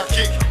the shit I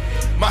kick.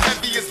 My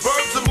heaviest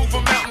verbs are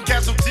moving mountain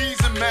casualties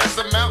in mass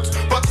amounts.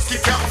 Buckets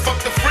keep counting, fuck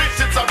the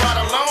friendships I ride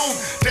alone.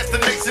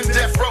 Destination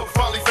death row,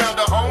 finally found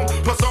a home.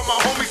 Plus all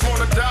my homies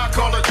wanna die,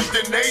 call it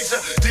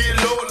euthanasia. Dear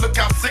Lord, look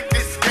how sick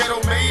this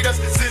ghetto made us.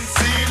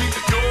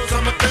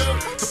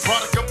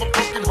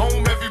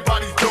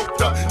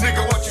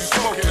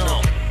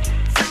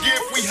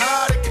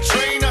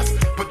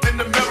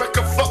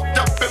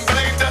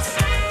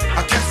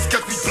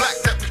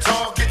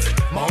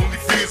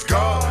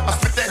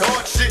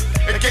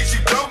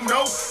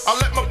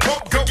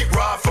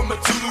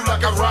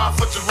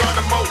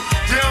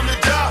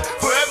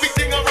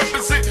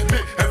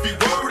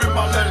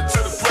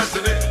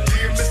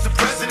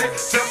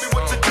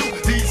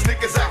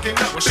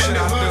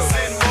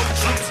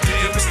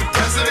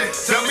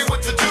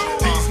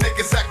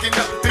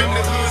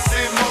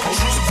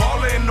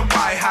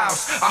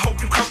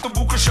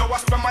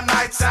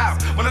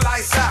 when the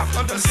lights out,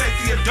 under the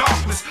safety of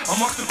darkness,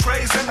 amongst the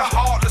crazy and the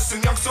heartless,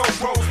 and young soul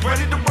bros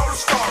ready to roll the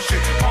star shit,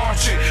 arm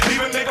shit.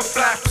 Leave a nigga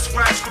flat for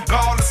scratch,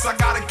 regardless. I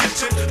gotta get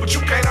you, but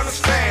you can't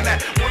understand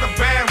that. Want a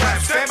band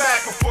rap? Stand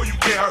back before you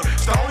get hurt.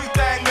 It's the only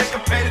thing they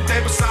can pay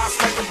today besides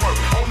making work.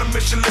 On the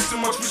mission,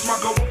 listen, must reach my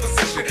goal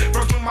position.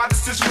 First with my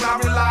decision, I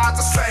realize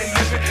the same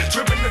living.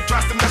 Driven to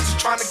dress the message,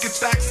 trying to get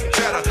stacks and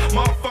cheddar.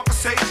 Motherfuckers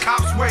hate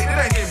cops, wait,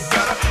 it ain't getting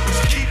better. But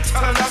you keep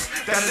telling us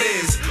that it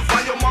is.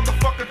 Why your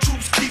motherfucking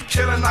troops keep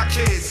killing our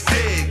kids?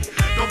 Dig.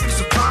 Don't be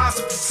surprised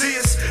if you see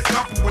us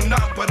coupling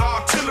up, but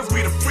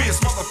artillery the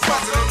freest, Mr.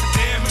 President.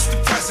 Damn, Mr.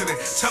 President,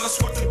 tell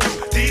us what to do.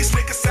 These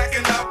niggas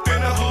acting up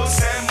in the hood,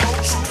 send more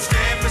troops.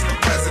 Damn, Mr.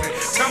 President,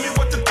 tell me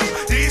what to do.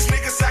 These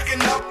niggas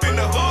acting up in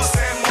the hood,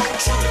 send more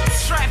troops.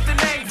 Strapped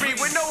and angry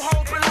with no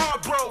hope and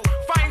heart, bro.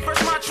 Fighting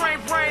versus my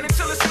trained brain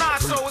until it's not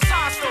so. It's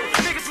hostile.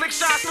 Niggas lick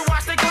shots to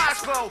watch their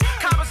glass glow.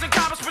 Coppers and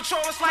coppers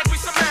patrol us like we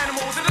some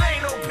animals, and it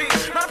ain't no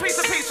peace. Not a piece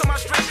of peace on my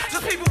street.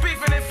 Just people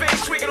beefing and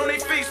face tweaking on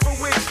their feet for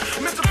weeks.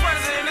 Mr.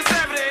 President, it's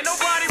evident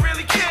nobody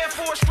really cared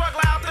for a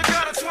struggle out the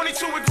gutter.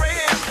 22 with gray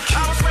hair.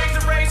 I was raised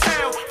to raise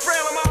hell,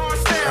 frail in my heart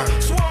stale.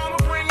 Swore I'ma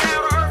bring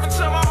hell to earth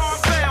until my heart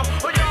fail.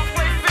 Or y'all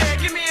play fair,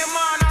 give me a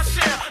mind I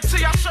share. Till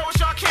y'all show us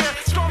y'all care.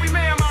 Stormy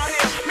man out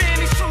here. Me and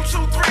these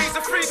 223s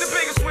and freeze the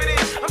biggest with it.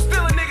 I'm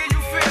still a nigga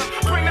you feel.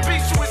 Bring the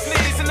beast to his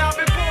knees, and I've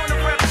been born to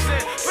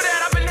represent. For that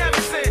I've been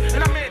heaven sent,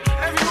 and I meant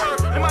every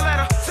word in my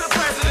letter to the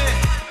president.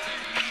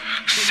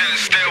 Shit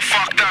is still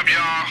fucked up,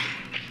 y'all.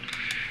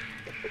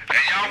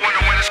 And y'all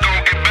wonder when it's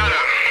gonna get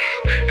better.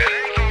 It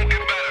ain't gonna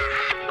get better.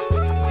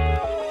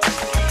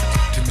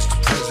 To Mr.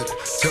 President,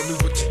 tell me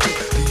what to do.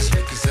 These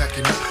niggas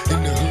acting up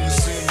in the hood,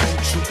 send more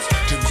troops.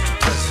 To Mr.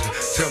 President,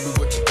 tell me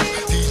what to do.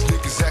 These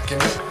niggas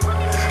acting up.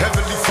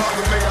 Heavenly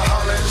Father, may I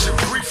holler at you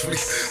briefly.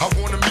 I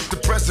wanna meet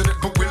the president,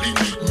 but will he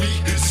meet me?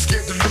 He's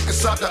scared to look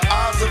inside the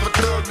eyes of a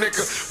thug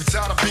nigga. We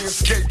tired of being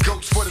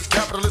scapegoats for this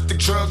capitalistic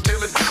drug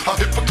dealing. How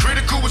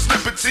hypocritical is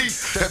liberty?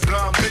 That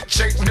blind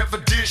bitch ain't never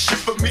did shit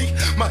for me.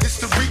 My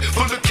history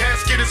full of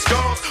casket and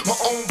scars. My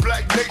own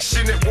black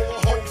nation at war,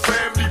 whole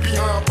family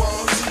behind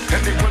bars.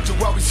 And they wonder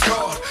why we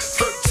scarred.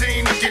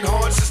 13 looking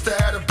hard, sister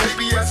had a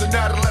baby as an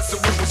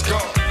adolescent when was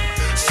gone.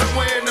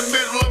 Somewhere in the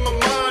middle of my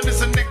mind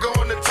is a nigga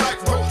on the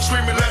tightrope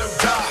screaming let him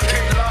die.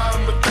 Can't lie,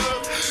 I'm a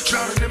thug,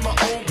 drowning in my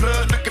own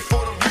blood, looking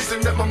for the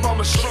reason that my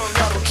mama strung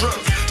out on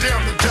drugs.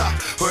 Down to die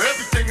for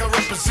everything I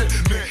represent,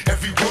 man.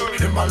 Every word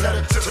in my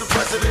letter to the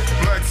president.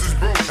 Blacks is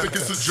broke, think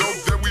it's a joke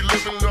that we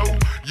living low.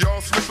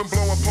 Y'all slip and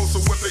blow a post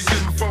of what they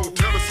getting for.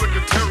 Tell the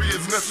secretary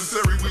it's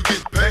necessary, we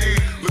get paid.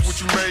 Look what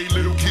you made,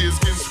 little kids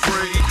getting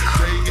sprayed.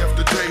 Day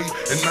after day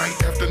and night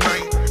after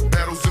night.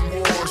 Battles and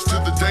wars to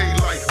the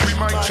daylight. We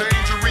might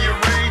change or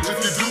rearrange if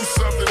you do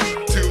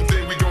something. Till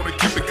then we gonna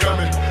keep it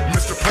coming,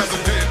 Mr.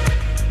 President.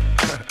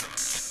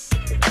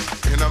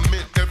 And I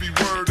meant every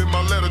word in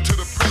my letter to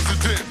the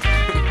president.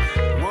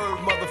 Word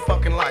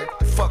motherfucking life.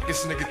 Fuck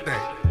this nigga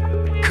thing.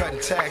 Cutting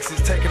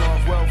taxes, taking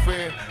off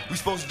welfare. We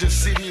supposed to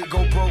just sit here,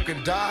 go broke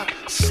and die?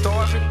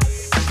 Starving?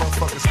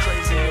 Motherfuckers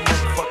crazy in the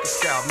motherfucking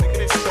scalp. Nigga,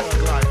 this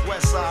thug life.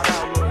 WestSide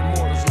outlaw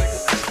immortals, nigga.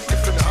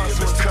 If in the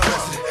hustle is coming,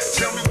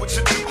 tell me what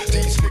you do.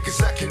 These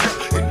niggas acting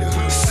up in the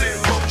hood, send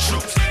more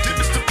troops. Did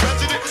Mr.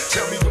 President,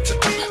 tell me what to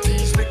do.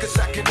 These niggas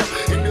acting up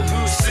in the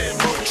hood, send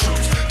more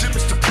troops. Did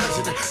Mr.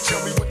 President,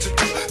 tell me what to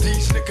do.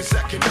 These niggas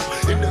acting up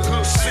in the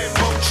hood, send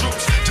more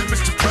troops. Did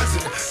Mr.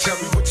 President, tell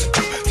me what to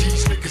do.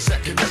 These niggas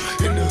acting up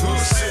in the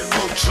hood, send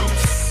more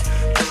troops.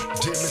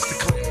 Did Mr.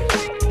 Clinton,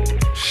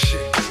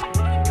 shit.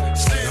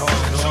 It's getting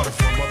harder and harder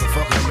for a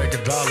motherfucker to make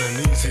a dollar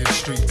in these here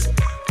streets.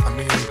 I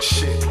mean,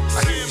 shit.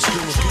 I hear you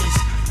screaming peace,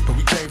 but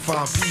we can't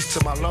find peace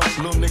till my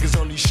little niggas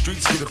on these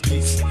streets get a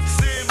piece.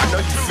 I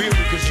know you feel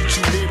me cause you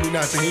too near me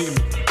not to hear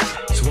me.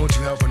 So won't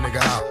you help a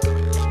nigga out?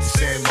 You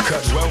saying you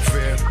cut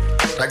welfare,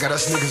 that got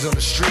us niggas on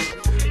the street,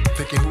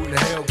 thinking who in the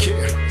hell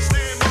care?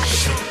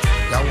 Shit.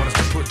 Y'all want us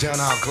to put down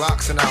our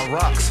Glocks and our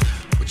rocks,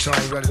 but y'all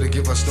ain't ready to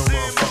give us no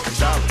motherfucking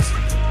dollars.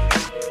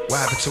 What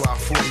happened to our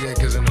 40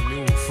 acres and a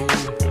mule, fool? We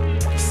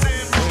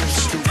ain't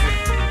stupid.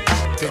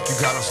 Think you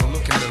got us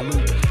looking in the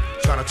loop,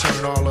 trying to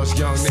turn all us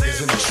young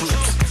niggas into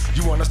troops.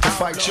 You want us to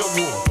fight your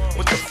war?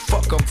 What the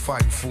fuck I'm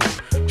fighting for?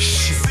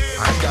 Shit,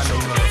 I ain't got no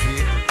love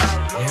here.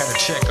 You had a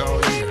check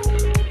all year,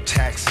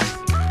 taxing,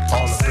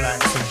 all the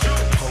blacks and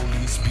the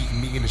police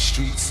beating me in the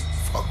streets.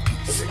 Fuck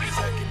peace. Niggas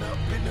acting up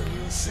in the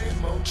hood,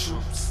 send more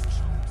troops.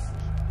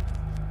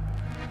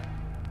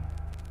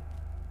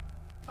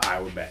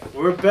 Alright, we're back.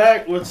 We're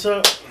back. What's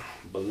up?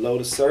 Below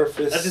the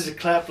surface. I did a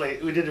clap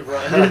like we did it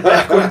wrong. I did it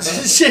backwards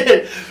and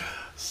shit.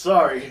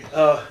 Sorry.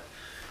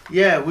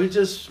 Yeah, we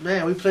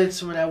played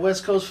some of that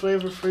West Coast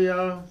flavor for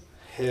y'all.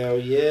 Hell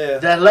yeah.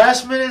 That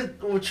last minute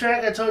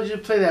track I told you to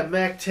play, that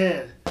Mac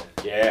 10.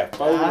 Yeah,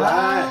 Folk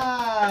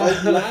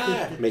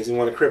Live. Makes me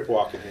want to crip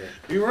walk in here.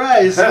 You're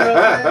right. See what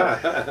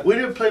I'm saying? We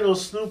didn't play no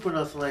Snoop or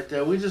nothing like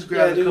that. We just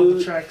grabbed a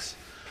couple tracks.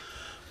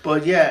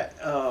 But yeah,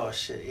 oh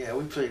shit, yeah,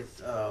 we played.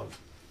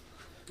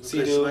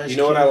 See, dude, you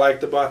know what I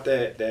liked about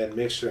that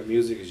mixture of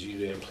music is you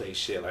didn't play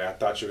shit. Like, I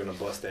thought you were going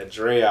to bust that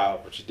Dre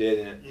out, but you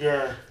didn't.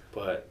 Yeah.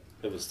 But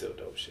it was still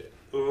dope shit.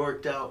 It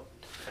worked out.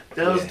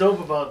 That was dope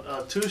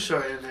about Too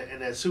Short in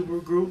that super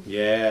group.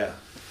 Yeah.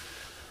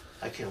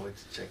 I can't wait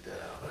to check that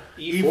out.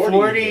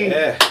 E40.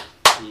 Yeah.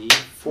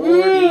 E40.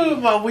 Woo,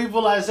 my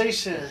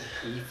weevilization.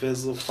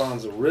 E-Fizzle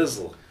Fonzo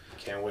Rizzle.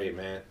 Can't wait,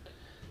 man.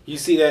 You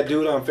see that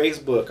dude on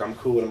Facebook? I'm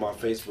cool with him on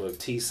Facebook.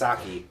 T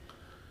Saki.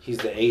 He's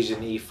the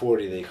Asian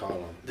E40, they call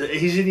him. The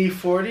Asian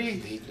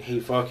E40? He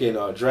fucking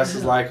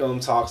dresses like him,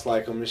 talks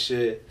like him and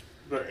shit.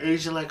 But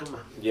Asian like him.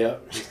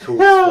 Yep, he's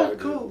cool as fuck.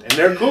 Cool. And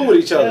they're cool with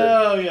each other.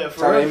 Hell yeah.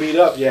 For they meet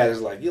up, yeah, it's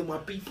like, yo, my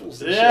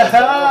peoples. And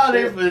yeah,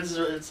 shit.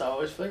 it's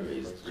always flavor.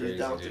 He's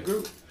down with the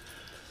group.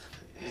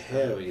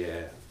 Hell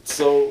yeah.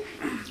 So,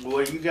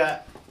 what you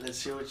got? Let's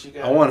see what you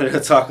got. I wanted to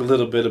talk a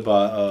little bit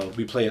about,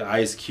 we played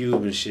Ice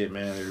Cube and shit,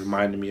 man. It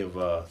reminded me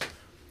of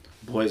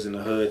Boys in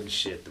the Hood and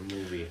shit, the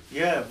movie.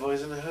 Yeah,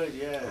 Boys in the Hood,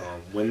 yeah.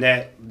 When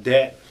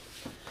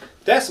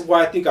that's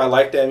why I think I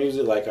like that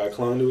music, like I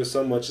clung to it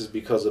so much, is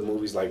because of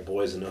movies like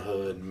Boys in the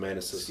Hood,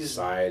 Menace to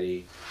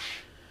Society.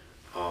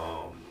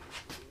 What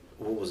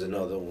was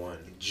another one?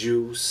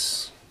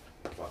 Juice.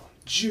 Wow.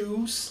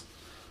 Juice.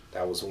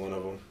 That was one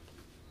of them.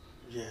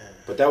 Yeah.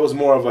 But that was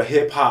more of a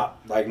hip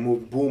hop, like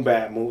boom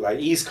bap movie, like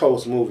East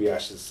Coast movie, I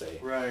should say.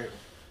 Right.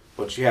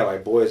 But you had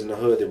like Boys in the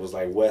Hood that was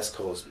like West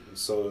Coast.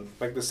 So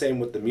like the same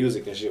with the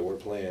music and shit we're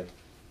playing.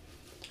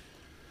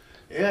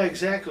 Yeah,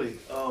 exactly.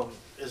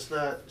 It's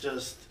not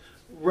just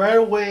right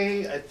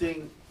away. I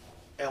think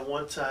at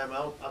one time,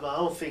 I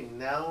don't think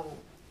now,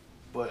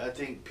 but I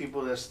think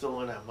people that's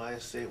still in that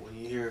mindset when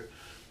you hear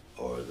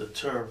or the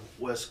term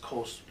West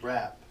Coast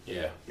rap.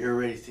 Yeah, you're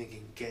already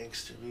thinking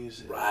gangster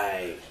music,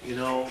 right? You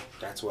know,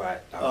 that's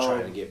what I'm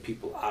trying to get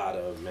people out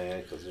of,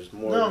 man, because there's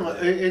more. No,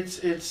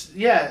 it's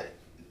yeah.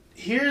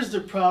 Here's the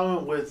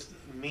problem with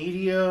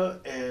media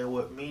and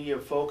what media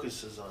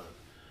focuses on,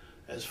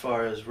 as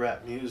far as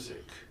rap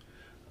music,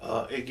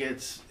 it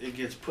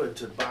gets put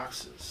into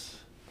boxes.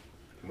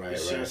 Right, you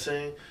see what I'm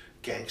saying?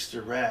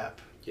 Gangster rap,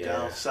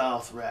 down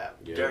south rap,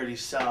 dirty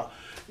south.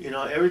 You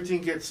know, everything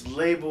gets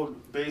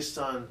labeled based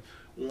on.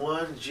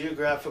 One,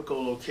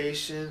 geographical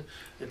location,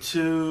 and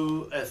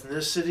two,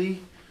 ethnicity,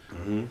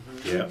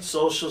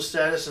 social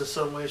status in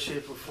some way,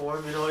 shape, or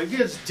form. You know, it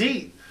gets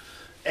deep,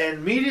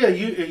 and media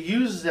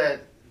uses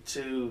that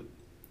to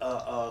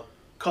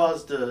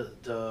cause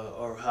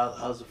or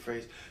how's the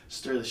phrase,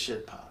 stir the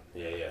shit pot.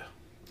 Yeah.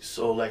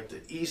 So like the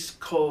East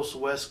Coast,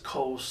 West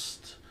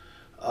Coast,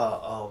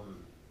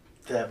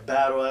 that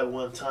battle at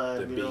one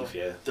time,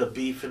 the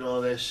beef and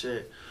all that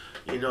shit.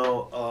 You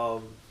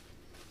know.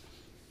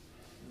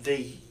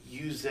 They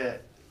use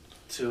that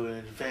to an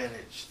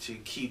advantage to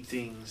keep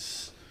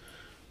things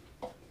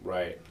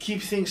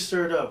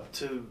stirred up,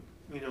 to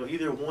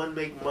either one,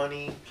 make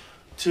money,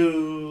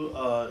 two,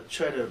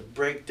 try to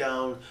break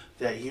down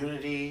that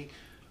unity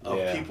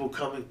of people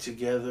coming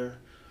together.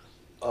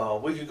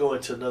 We could go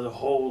into another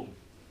whole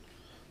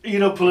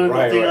political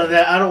thing on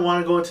that. I don't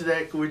want to go into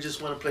that. We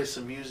just want to play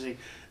some music,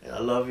 and I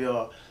love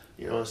y'all,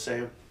 you know what I'm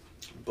saying,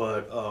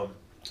 but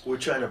we're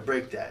trying to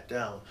break that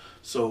down.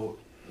 So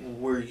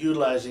we're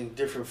utilizing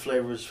different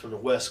flavors from the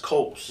West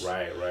Coast.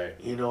 Right.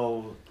 You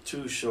know,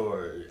 Too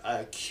Short,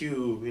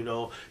 IQ,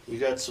 you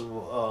got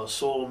some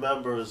soul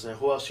members, and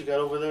who else you got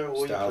over there?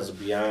 Styles of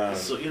Beyond.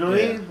 So, you know what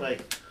I mean?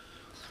 Like,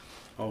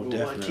 we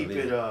definitely want to keep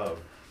it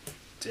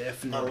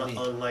definitely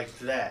unlike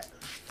that.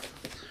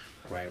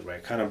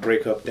 Right. Kind of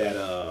break up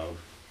that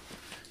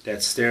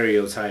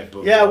stereotype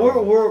of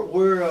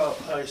we're how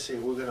do you say,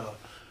 we're gonna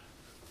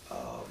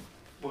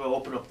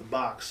open up the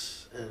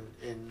box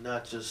and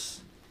not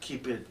just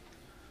keep it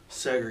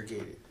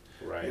segregated.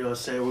 Right. You know what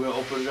I'm saying? We're going to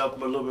open it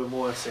up a little bit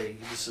more and say,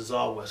 this is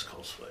all West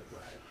Coast flavor.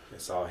 Right.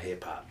 It's all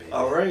hip-hop, baby.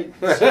 All right.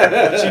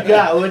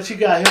 So what you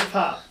got?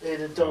 Hip-hop.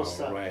 And it don't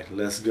stop. All right.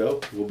 Let's go.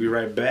 We'll be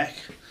right back.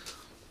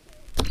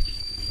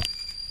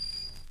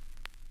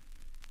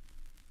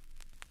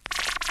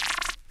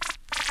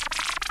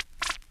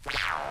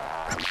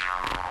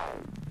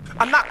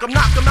 I knock 'em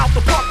out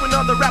the park when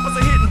other rappers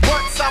are hitting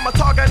once. I'm a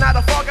target, not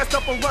a fog. I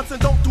step on runs and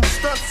don't do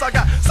stunts. I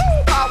got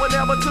soul power,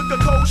 never took a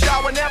cold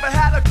shower. Never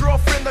had a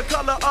girlfriend the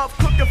color of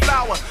cooking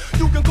flour.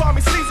 You can call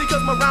me sleazy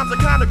cause my rhymes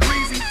are kinda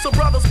greasy. So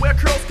brothers wear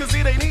curls cause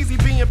it ain't easy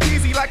being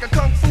peasy like a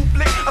kung fu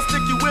flick. I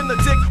stick you in the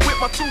dick with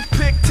my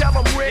toothpick. Tell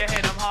 'em Rick. You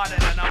hit 'em harder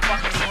than I'm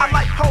fucking. I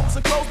like hoes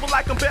and clothes but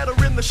like I'm better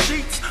in the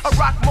sheets. I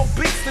rock more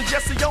beats than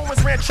Jesse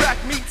Owens ran track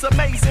meets.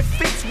 Amazing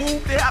feats, woo,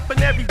 they happen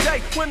every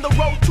day. When the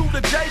road to the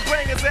J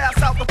bring his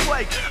ass out the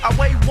play. I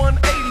weigh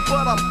 180,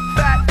 but I'm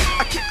fat.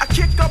 I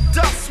kick up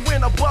dust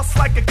when I bust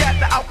like a gat,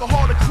 the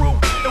alcoholic crew.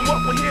 And what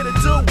we're here to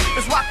do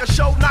is rock a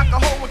show, knock a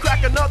hole, and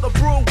crack another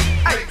brew.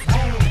 Hey, make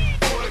room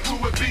for the crew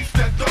with beats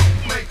that don't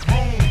make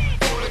room.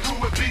 For the crew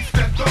with beats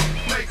that don't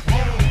make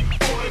room.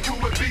 For the crew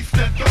with beats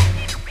that don't.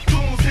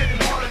 Tunes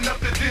hitting hard enough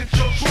to dent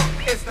your trunk.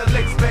 It's the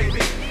licks,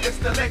 baby. It's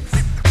the licks.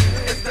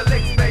 It's the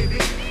licks, baby.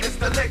 It's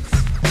the licks.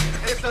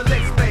 It's the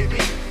licks, baby.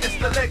 It's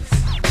the licks.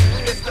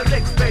 It's the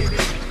licks, baby.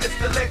 It's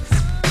the licks.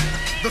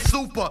 The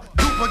super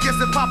duper gets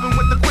it poppin'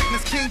 with the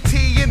quickness. King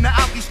T in the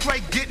alky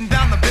straight getting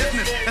down to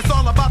business. It's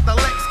all about the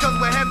licks, cause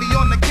we're heavy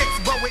on the kicks,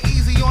 but we're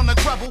easy on the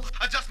treble.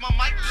 Adjust my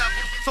mic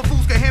level so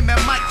fools can hear me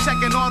mic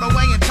checking all the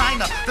way in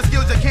China. The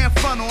skills you can't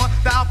front on,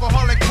 the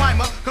alcoholic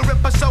primer. Can rip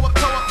a show up,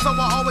 toe up, so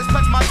I always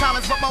flex my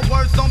talents, but my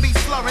words don't be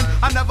slurring.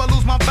 I never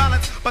lose my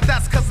balance, but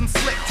that's cause I'm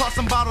slick,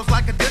 tossing bottles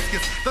like a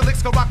discus. The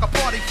licks can rock a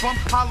party from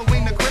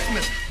Halloween to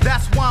Christmas.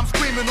 That's why I'm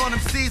screaming on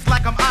them C's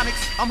like I'm Onyx.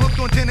 I'm hooked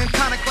on gin and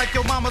tonic like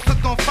your mama's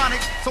hooked on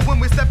phonics. So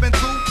when we steppin'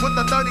 through with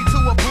the 32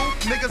 a brew,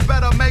 niggas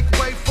better make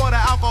way for the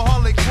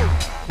alcoholic crew.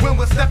 When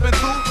we're stepping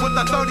through with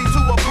the 32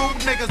 a brew,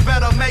 niggas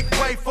better make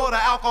way for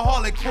the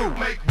alcoholic crew.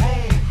 Make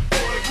room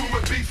for the crew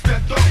with beats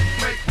that thump.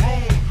 Make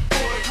room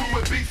for the crew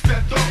with beats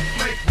that thump.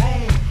 Make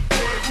room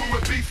for the crew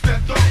with beats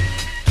that thump.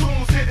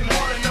 Tunes hitting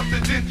hard enough to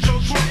dent your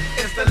trunk.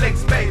 It's the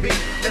licks, baby.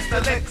 It's the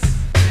licks.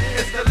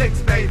 It's the licks,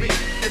 baby.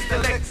 It's the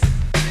licks.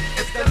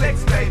 It's the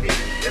licks, baby.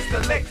 It's the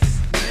licks.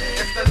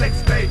 It's the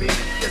licks, baby.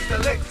 It's the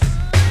licks.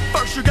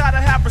 First you gotta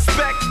have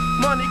respect.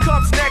 Money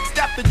comes next.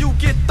 After you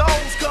get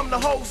those, come the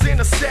hoes and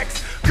the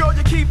sex. Girl,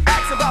 you keep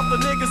asking about the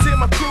niggas in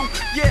my crew.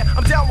 Yeah,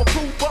 I'm down with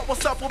Pooh, but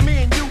what's up with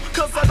me and you?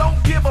 Cause I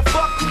don't give a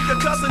fuck who your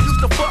cousin used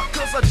to fuck.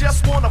 Cause I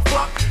just wanna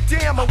fuck.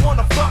 Damn, I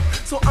wanna fuck.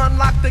 So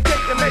unlock the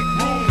gate and make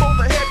room for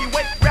the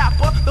heavyweight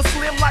rapper, the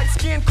slim light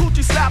skin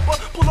coochie slapper.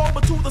 Pull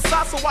over to the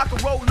side so I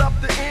can roll up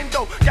the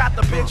endo. Got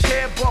the bitch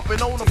head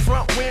bumping on the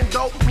front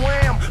window.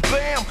 Wham,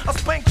 bam, I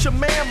spanked your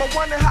ma'am. I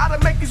wonder how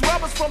to make these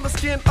rubbers from the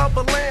skin of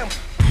a lamb.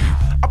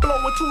 I blow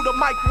into the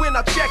mic when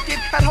I check it.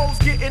 Had hoes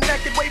getting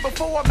naked way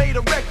before I made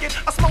a record.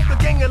 I smoke a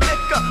gang of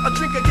liquor, I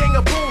drink a gang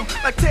of boom.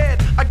 Like Ted,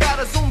 I got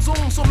a zoom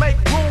zoom, so make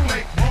room.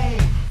 Make room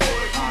for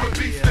the crew with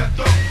beats that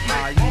thump.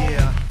 Make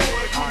room for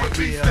the crew with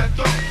beats that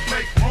thump.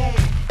 Make room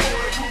for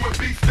the crew with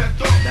beats that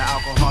thump. The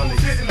alcoholics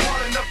Tunes hitting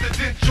hard enough to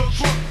dent your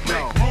trunk.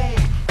 Make room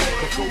for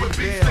the crew with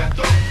beats that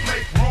thump.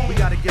 Make room. We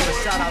gotta give a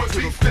shout out to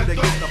the crew that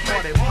gets the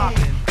party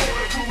poppin'.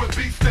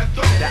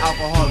 The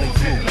alcoholic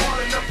crew.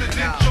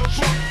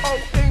 Oh,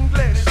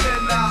 English. It's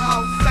in the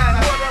house,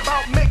 Santa. What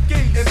about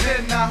Mickey? It's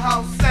in the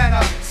house,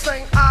 Santa.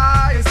 St.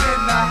 I. It's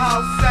in the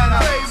house, Santa.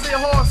 Crazy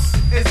Horse.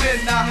 It's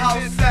in the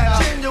house,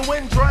 Santa.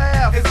 Genuine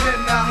Draft. It's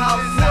in the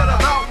house, What Santa.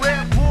 about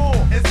Red Bull?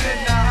 It's in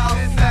the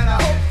house, Santa.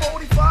 Coke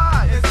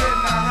 45. It's in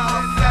the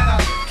house, Santa.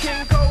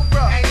 King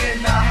Cobra. Ain't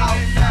in the house,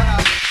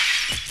 Santa.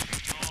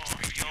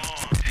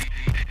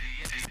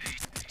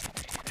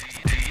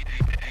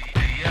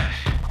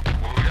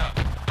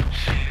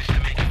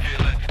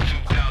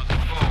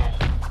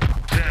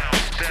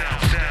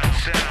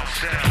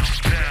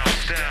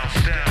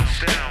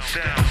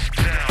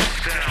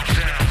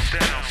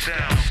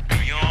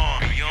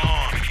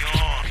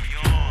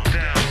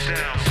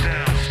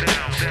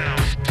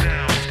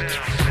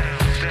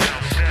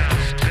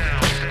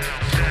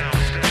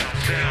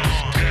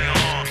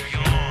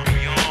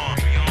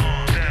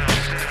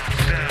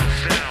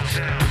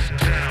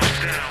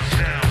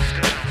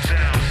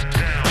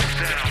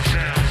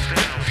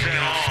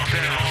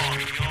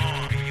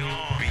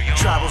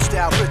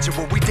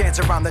 Ritual, we dance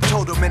around the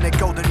totem in a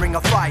golden ring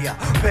of fire,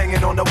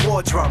 banging on the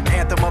war drum,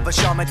 anthem of a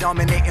shaman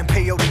dominating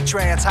peyote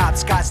trance,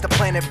 hopscotch the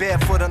planet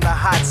barefoot on the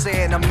hot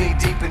sand. I'm knee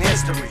deep in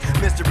history,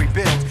 mystery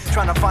builds,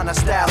 trying to find a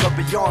style of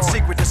beyond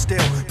secret to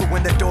still. But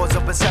when the doors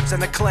of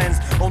perception are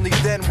cleansed, only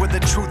then will the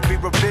truth be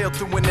revealed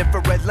through an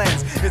infrared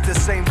lens. It's the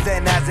same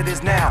then as it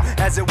is now,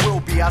 as it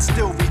will be. I'll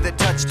still read the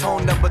touch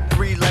tone, number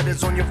 3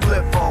 letters on your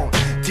flip phone.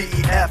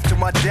 DEF to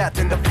my death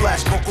in the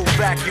flesh, vocal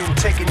vacuum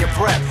taking your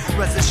breath.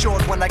 Rest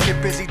assured when I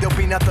get busy there'll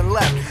be nothing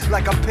left,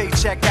 like a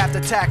paycheck after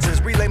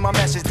taxes. Relay my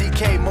message,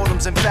 DK,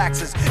 modems and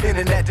faxes.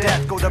 Internet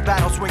death, go to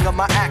battle, swing on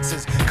my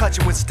axes. Cut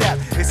you in step,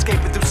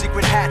 escaping through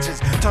secret hatches.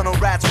 Tunnel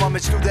rats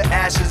rummage through the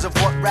ashes of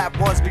what rap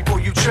was before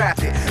you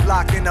trapped it.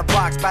 Locked in a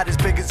box about as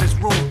big as this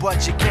room,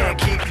 but you can't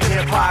keep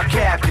hip-hop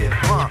captive.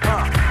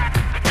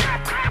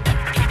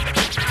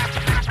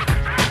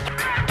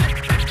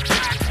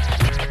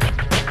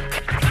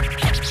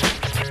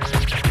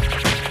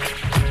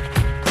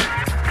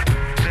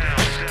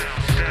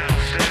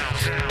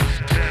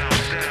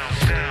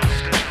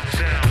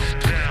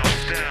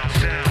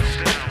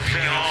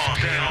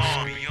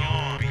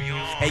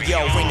 Hey yo,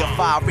 ring of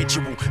fire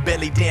ritual,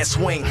 belly dance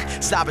swing,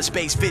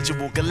 cyberspace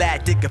visual,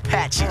 galactic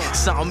Apache.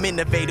 Something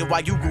innovative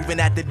while you grooving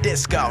at the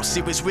disco.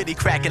 Serious really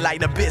cracking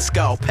like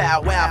Nabisco.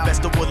 Pow wow,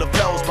 festival of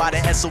flows by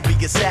the SOB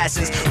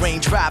assassins.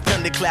 Raindrop,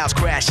 thunderclouds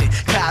crashing.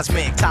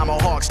 Cosmic,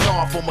 tomahawk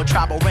storm from a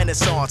tribal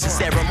renaissance. A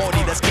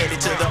ceremony that's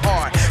catered to the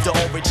art. The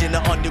origin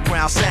of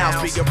underground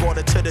sounds being brought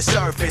to the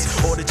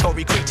surface.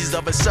 Auditory creatures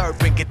of a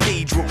serpent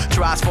cathedral.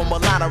 Drives from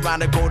Milan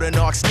around the golden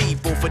arc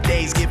steeple. For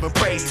days giving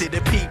praise to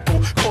the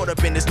people. Caught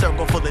up in this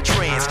circle full of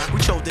trends. We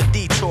chose the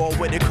detour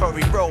where the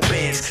curry road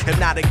ends.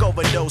 Hypnotic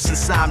overdose,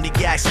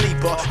 insomniac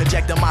sleeper.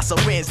 Injecting my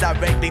syringe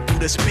directly through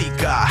the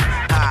speaker.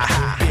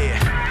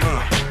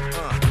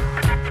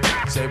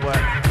 Say what?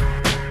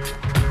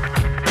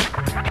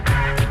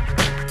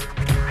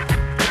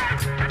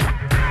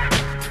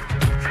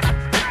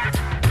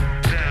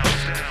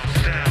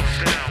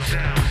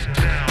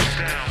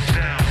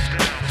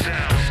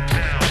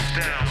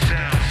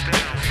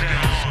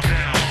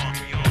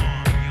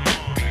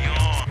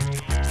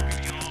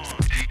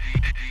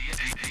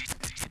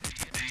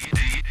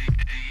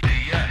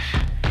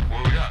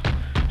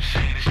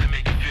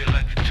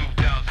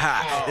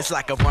 Ha, it's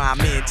like a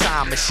rhyming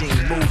time machine.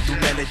 Move through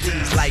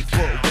melodies like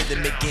foot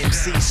rhythmic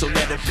MC. So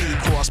let it be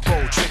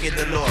crossbow, trigger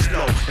the lost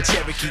flow. A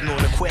Cherokee on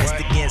a quest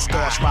against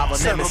arch rival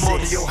nemesis.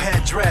 Ceremonial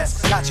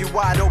headdress, got you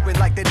wide open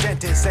like the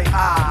dentist. Say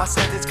ah, my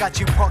sentence got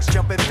you punks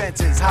jumping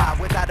fences. High,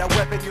 without a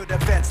weapon you're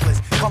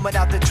defenseless. Coming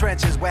out the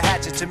trenches with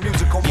hatchets and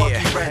musical monkey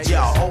wrenches. Yo,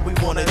 all we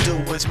wanna do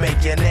is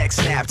make your neck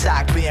snap.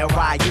 Talk being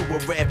right, you a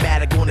red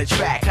matic on the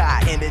track.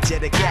 High,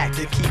 energetic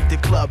actor, keep the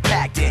club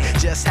packed in.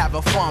 Just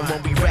having fun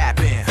when we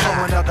rapping.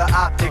 Throw another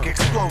optic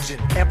explosion.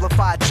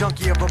 Amplified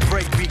junkie of a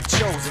breakbeat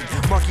chosen.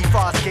 Monkey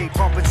Farscape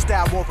bumping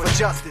style war for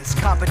justice.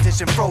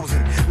 Competition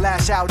frozen.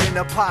 Lash out in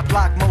a pop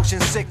lock motion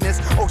sickness.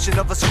 Ocean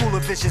of a school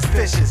of vicious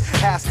fishes.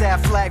 Half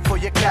staff flag for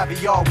your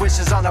caviar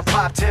wishes on a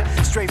pop tip.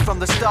 Straight from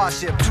the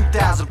starship,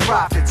 2,000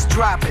 profits.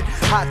 Drop it.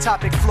 Hot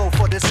topic flow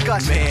for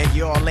discussion. Man,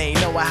 y'all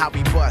ain't know how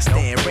we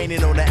bustin'.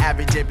 Raining on the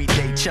average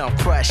everyday chump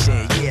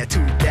crushing. Yeah,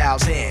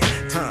 2000.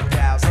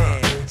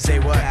 2000. Say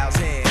what?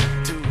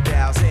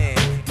 2000.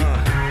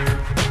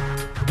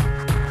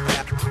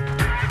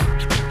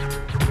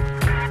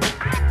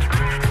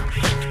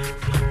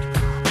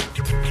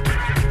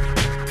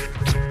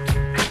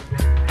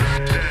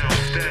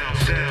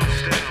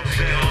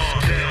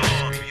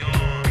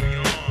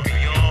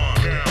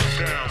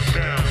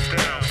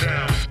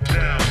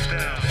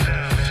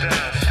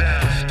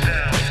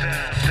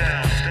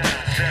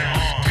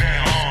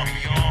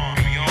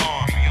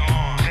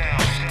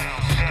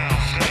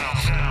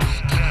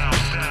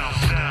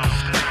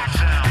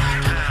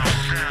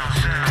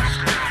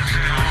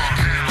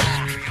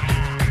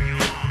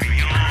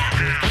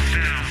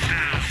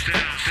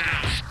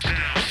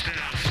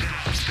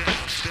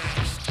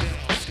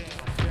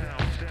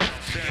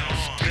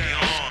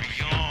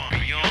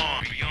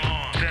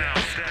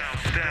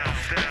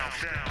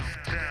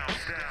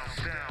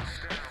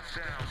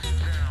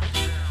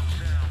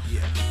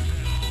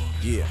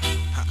 Yeah.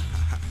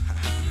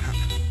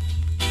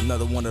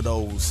 Another one of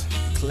those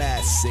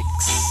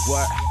classics.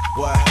 What?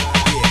 Yeah.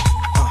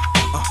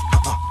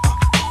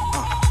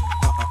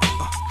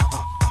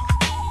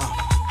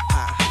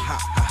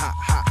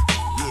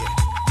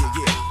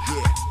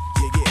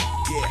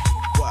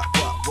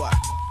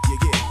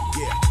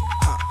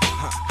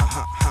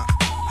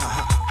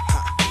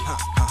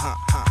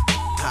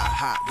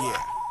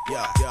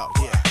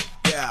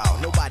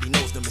 Nobody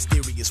knows the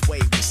mysterious way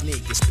we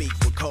sneak and speak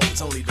with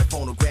codes only the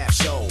phonograph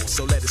shows.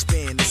 So let it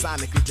spin and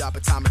sonically drop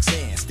atomic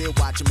sand. Still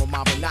watching with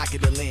my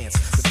binocular lens.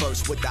 The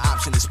first with the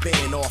option to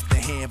spin off the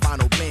hand.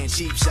 Vinyl blend,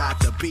 cheap shot,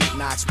 the beat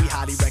knocks. We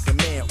highly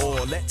recommend.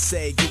 Or let's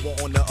say you were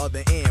on the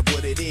other end.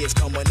 What it is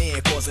coming in,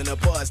 causing a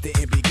buzz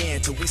didn't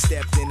begin till we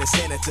stepped in the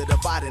center to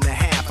divide in a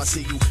half. I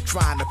see you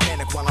trying to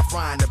panic while I'm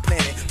frying the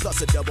planet.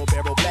 Plus a double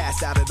barrel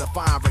blast out of the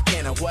fine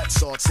cannon. What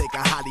salt shaking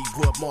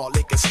Hollywood malt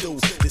liquor stew.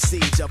 The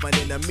siege of an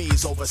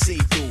enemy's over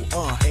see-through.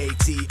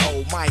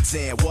 ATO mics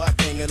in. What?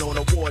 Banging on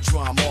a war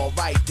drum.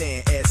 Alright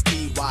then.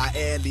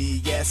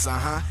 SDYLES.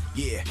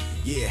 Yeah.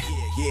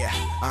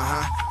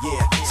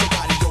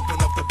 Somebody open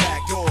up the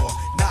back door.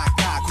 Knock,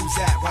 knock. Who's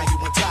that? Why you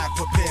on top?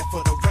 Prepare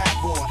for the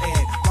rap war.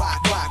 And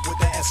rock with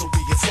the SOB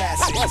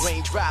assassin.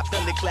 Raindrop,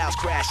 thunderclouds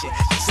crashing.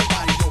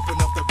 Somebody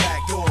open up the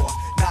back door.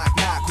 Knock,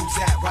 knock. Who's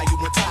that? Why you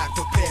on top?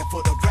 Prepare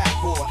for the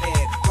rap war.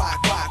 And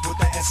rock with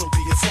the SOB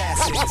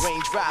assassin.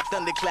 Raindrop,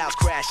 thunderclouds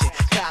crashing.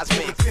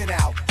 Cosmic. Pin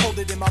out. Hold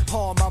it in my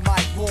palm. My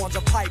mic warns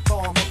a pipe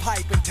bomb. A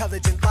pipe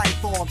intelligent life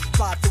form.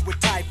 Fly through a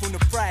typhoon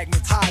of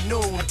fragments. High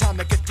noon.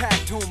 Atomic attack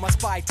tune. My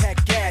spy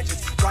tech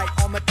gadgets. Right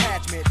arm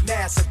attachment.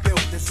 NASA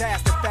built.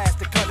 Disaster fast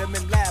to cut him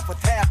and laugh with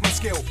half my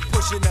skill.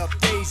 Pushing up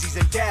daisies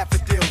and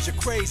daffodils. You're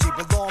crazy,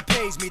 but long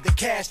pays me the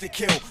cash to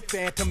kill.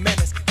 Phantom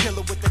menace.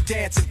 Killer with the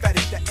dancing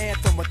fetish. The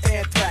anthem with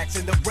anthrax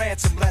and the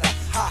ransom letter.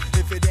 Ha!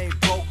 If it ain't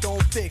broke,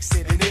 don't fix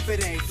it. And if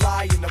it ain't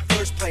fly in the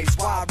first place,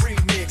 why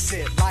remix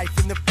it? Life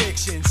in the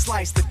fiction.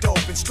 Slice the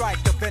dope and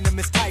strike the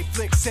venomous type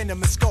flick.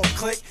 Cinema scope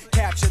click.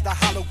 Capture the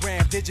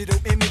hologram. Digital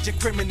image and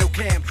criminal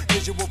cam.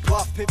 Visual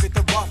bluff. Pivot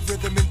the rough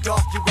rhythm and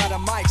duff. You got a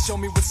mic. Show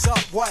me what's up.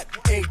 What?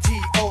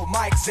 ATO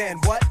mics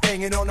and what?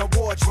 Banging on a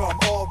war drum.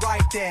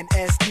 Alright then.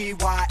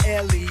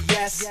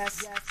 SDYLES.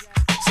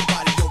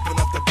 Somebody open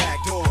up the back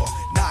door.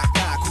 Knock,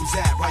 knock. Who's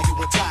that? Why you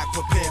on top?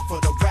 Prepare for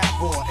the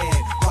rap war.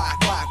 And rock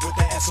with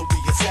the SOB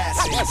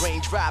assassin.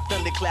 Raindrop,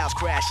 thunderclouds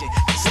crashing.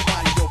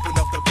 Somebody open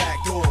up the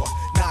back door.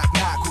 Knock,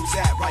 knock. Who's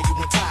that? Why you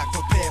on top?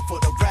 Prepare for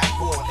the rap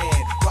war.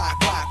 And rock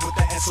with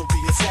the SOB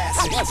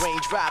assassin.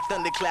 Raindrop,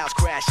 thunderclouds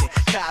crashing.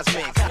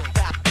 Cosmic.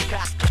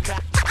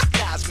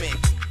 Cosmic.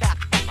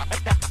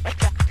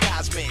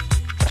 Cosmic.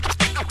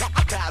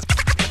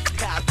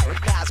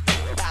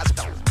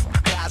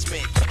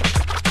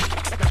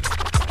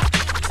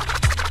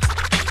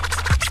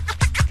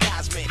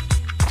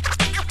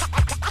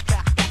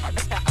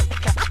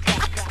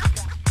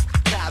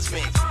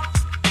 Cosmic.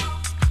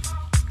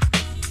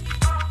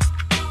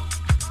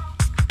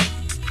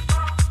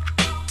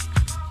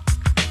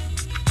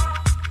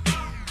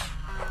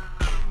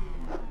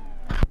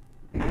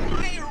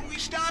 Why are we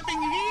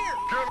stopping here?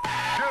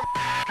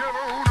 Get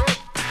on up.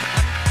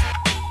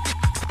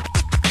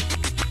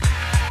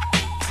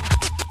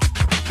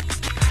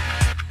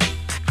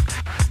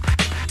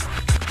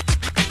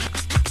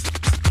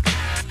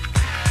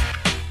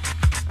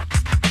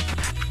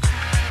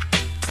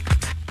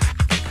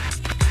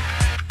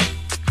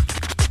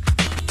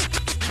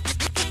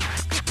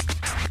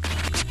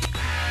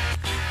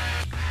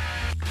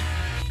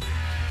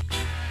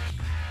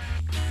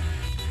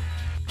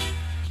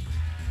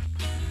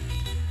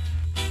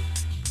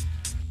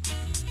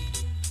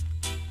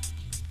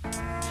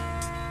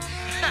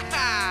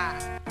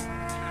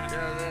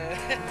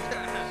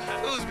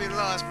 Who's been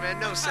lost, man?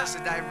 No sense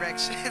of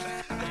direction.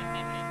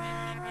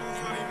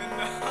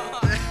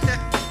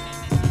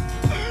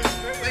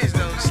 Please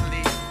don't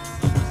sleep.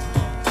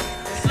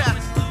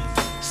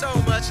 So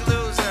much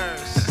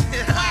losers.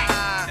 Yo,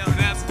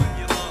 that's when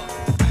you lost.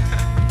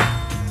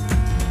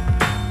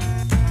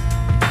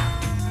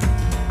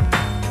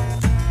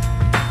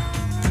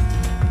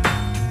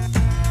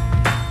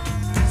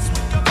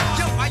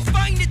 Yo, I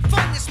find it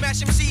fun to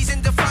smash MCs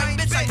and define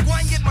bits. I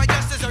grind, get my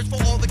just desserts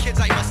for all the kids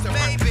I must have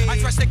hurt. I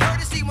trust the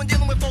courtesy when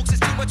dealing with folks is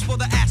too much for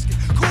the asking.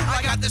 Cool,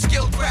 I got the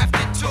skill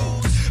crafted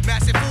tools.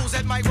 Massive fools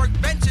at my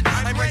workbench and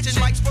I'm wrenching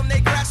mics from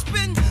they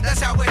grasping. That's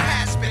how it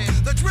has been.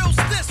 The drill's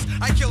this,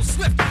 I kill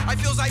swift. I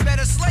feels I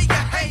better slay ya.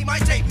 Hey, my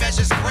tape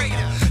measure's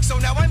greater. So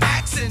now I'm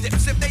axing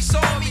dips. If they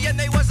saw me and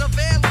they was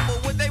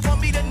available, would they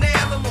want me to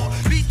nail them or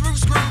be through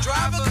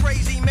screwdriver?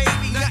 Crazy,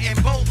 maybe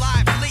nothing bold,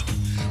 lively.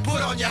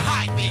 Put on your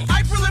high beat.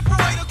 I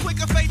proliferate a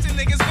quicker fate than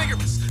niggas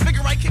vigorous.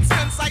 Figure I kick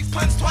stun sights,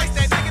 punch twice,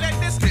 that nigga that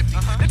this nifty.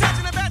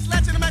 Detaching the bats,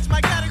 latching to match my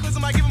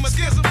cataclysm. I give him a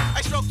schism.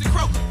 I stroke the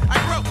croak, I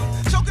broke him.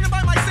 Choking him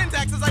by my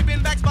syntax as I've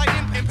been backed by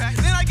impact.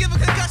 Then I give a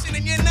concussion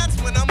in your nuts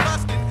when I'm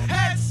busting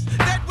heads.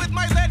 Dead with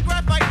my lead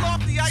graphite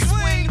lofty, I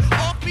swing.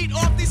 Offbeat,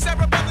 off these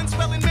cerebellum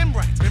swelling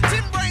membranes.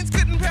 Tim brains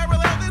couldn't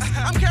parallel this.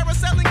 I'm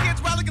carouseling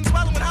kids, rollicking,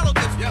 swallowing hollow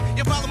tips.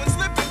 You're following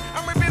slipping.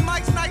 I'm ripping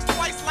mics nice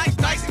twice, like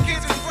dicing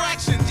kids in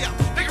fractions. Yeah,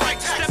 figure right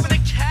tax. Stepping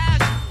a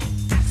casual.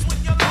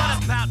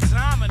 What about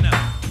domino?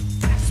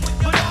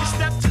 But if you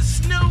step to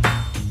Snoop,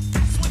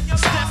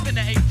 step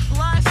into A+.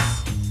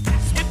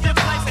 If you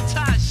play for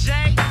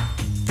Tajay,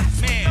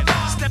 man,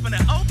 step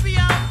into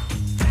Opio,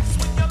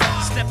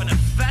 step into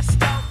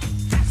Festo,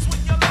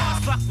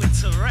 fuck with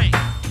Terrain.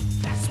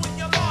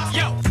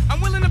 Yo, I'm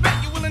willing to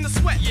bet you're willing to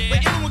sweat. But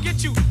anyone will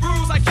get you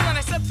bruised. I can't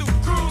accept through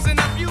cruise and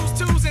abuse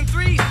 2s and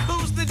 3s.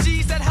 Who's the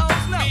G's that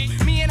hoes know?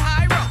 Me and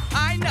Hyro,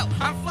 I know,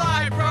 I'm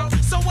fly, bro.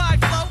 So why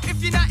flow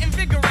if you're not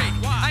invigorated?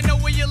 I know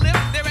where you live,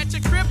 they're at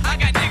your crib. I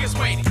got niggas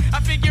waiting.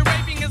 I figure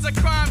raping is a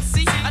crime,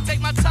 see? I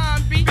take my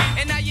time, B,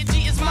 and now your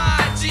G is my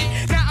G.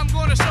 Now I'm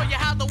gonna show you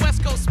how the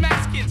West Coast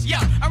smacks kids. Yo,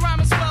 I rhyme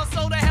as well,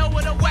 so the hell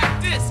with a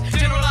whack this.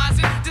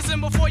 Generalizing,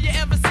 dissing before you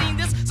ever seen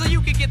this, so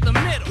you can get the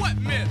middle. What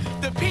middle?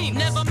 The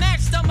penis. Never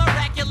matched the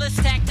miraculous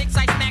tactics.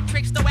 I smack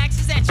tricks, the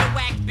waxes at your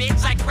whack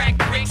bitch. I crack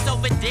bricks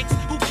over dicks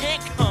who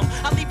can't come.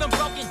 I leave them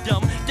broken,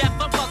 dumb, deaf,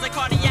 and buzzing,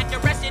 cardiac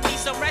arrest. You need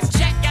some rest.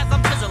 Check as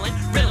I'm chiseling,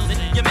 riddling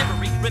your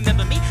memory.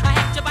 Remember me? I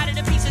hacked your body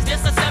to pieces,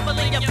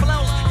 disassembling your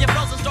flows. Your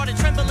frozen started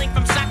trembling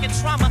from shock and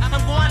trauma.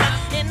 I'm going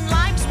in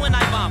limes when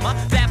I bomber,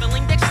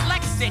 babbling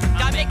dyslexic.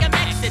 I make a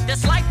exit.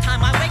 This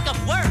lifetime I wake up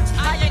words.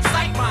 I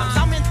excite rhymes.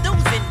 I'm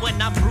enthusing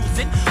when I'm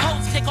bruising.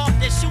 Hoes take off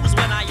their shoes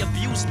when I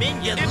abuse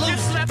men. You If lose. you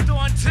slept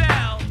on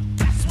tell,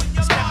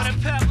 stepping to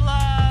Pep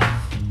Love,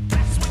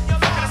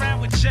 fucking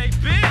around with J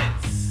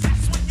Biz,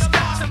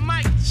 step to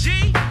Mike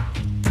G,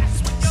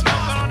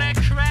 smoking on that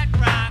crack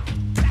rock.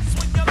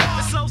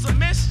 The souls of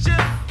mischief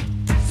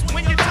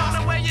when you don't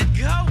know where you're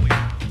going.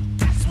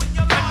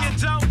 When you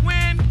don't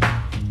win,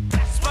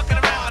 fucking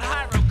around with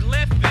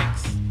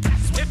hieroglyphics.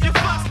 If you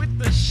fuck with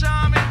the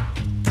shaman,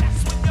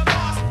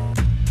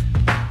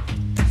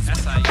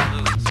 that's how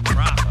you lose.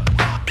 Proper.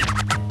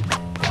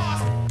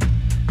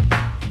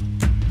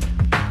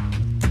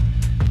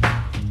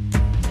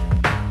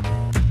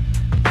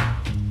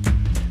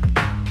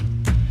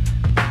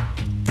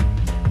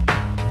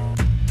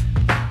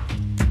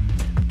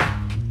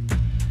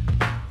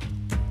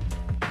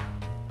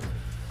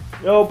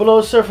 Yo, Below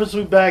the Surface,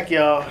 we back,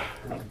 y'all.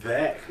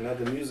 Back,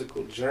 another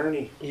musical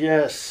journey.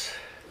 Yes.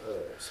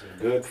 Some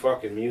good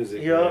fucking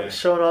music. Yo, man.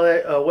 showing all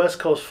that West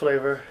Coast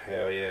flavor.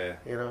 Hell yeah.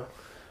 You know.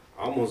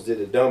 I almost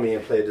did a dummy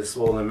and played the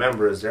Swollen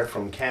Members. They're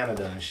from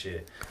Canada and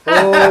shit.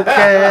 Oh,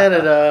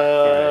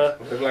 Canada.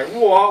 They're like,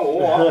 whoa,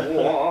 whoa,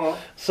 whoa.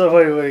 So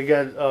wait, we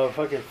got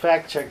fucking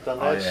fact checked on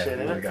that shit,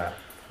 we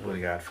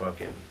innit? got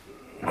fucking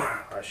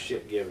our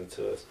shit given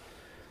to us.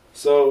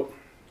 So,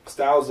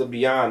 Styles of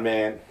Beyond,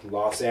 man.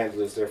 Los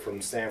Angeles. They're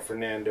from San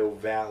Fernando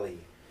Valley.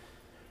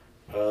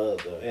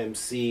 The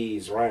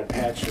MCs, Ryan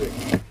Patrick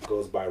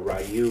goes by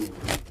Ryu.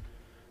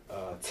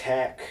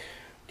 Tack,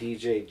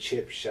 DJ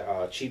Cheap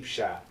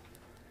Shot.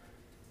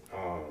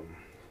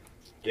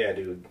 Yeah,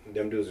 dude,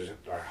 them dudes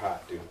are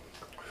hot, dude.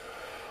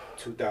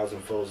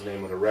 2000 Foes,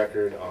 name of the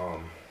record.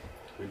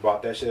 We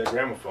bought that shit at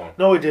Gramophone.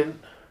 No, we didn't.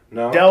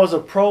 No, that was a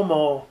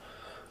promo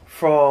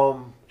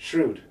from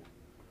Shrewd.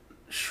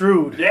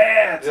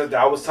 Yeah,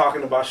 I was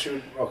talking about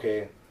Shrewd.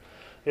 Okay.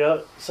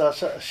 Yeah, so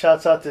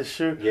shouts out to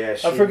Shrewd. Yeah,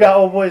 I forgot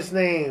old boy's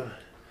name.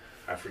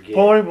 I forget.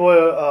 Pony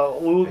Boy.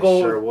 We would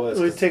go. Sure was,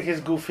 we'd take his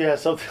goofy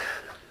ass up.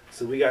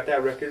 So we got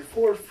that record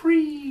for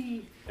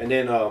free. And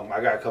then I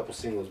got a couple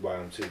singles by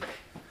him too.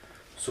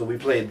 So we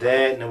played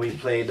that, and then we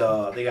played,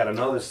 they got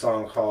another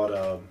song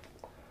called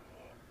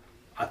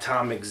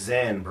Atomic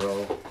Zen,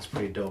 bro. It's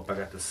pretty dope. I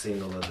got the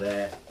single of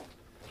that.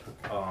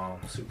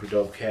 Super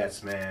dope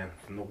cats, man,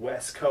 from the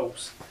West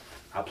Coast.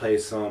 I played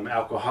some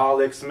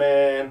Alcoholics,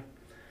 man.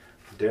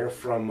 They're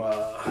from, where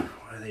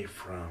are they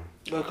from?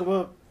 Look them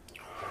up.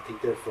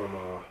 think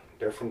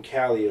they're from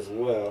Cali as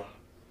well.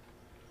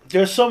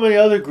 There's so many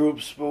other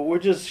groups, but we're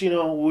just playing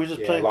a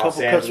Los couple cuts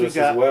we Angeles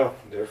got. as well.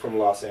 They're from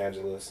Los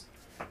Angeles.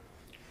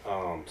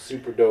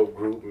 Super dope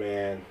group,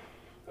 man.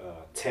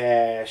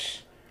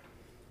 Tash,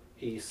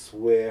 E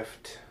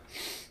Swift.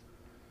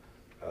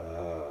 I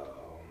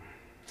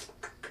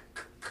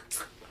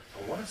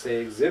want to say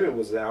Exhibit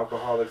was an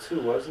alcoholic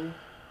too, wasn't he?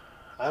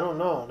 I don't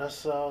know.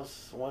 That's what I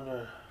was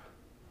wondering.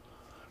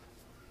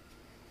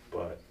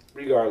 But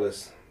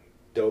regardless,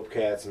 dope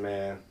cats,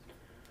 man.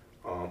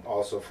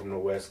 Also from the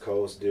West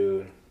Coast,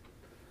 dude.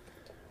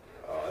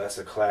 That's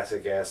a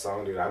classic ass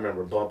song, dude. I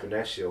remember bumping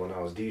that shit when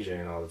I was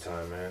DJing all the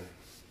time, man.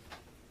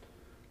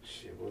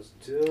 Shit was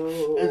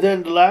dope. And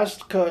then the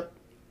last cut.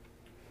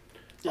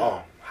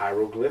 Oh,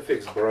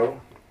 Hieroglyphics,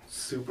 bro.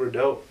 Super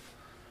dope.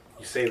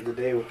 You saved the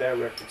day with that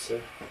record,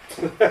 sir.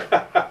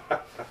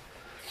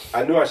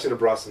 I knew I should have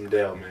brought some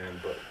Dell,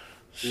 man, but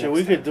shit,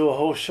 we could do a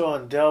whole show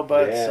on Dell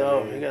by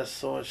itself. Man. You got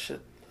so much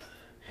shit.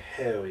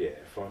 Hell yeah,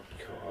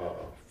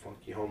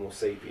 funky Homo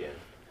sapien.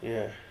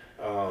 Yeah.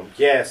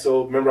 Yeah.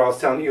 So remember I was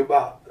telling you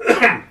about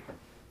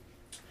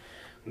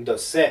the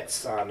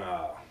sets on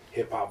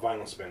hip hop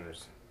vinyl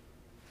spinners,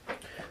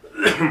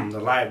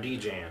 the live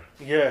DJing.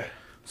 Yeah.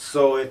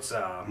 So it's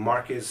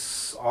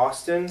Marcus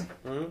Austin.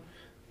 Mm-hmm.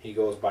 He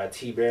goes by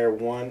T-Bear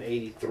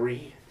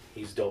 183.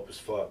 He's dope as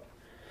fuck.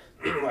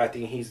 I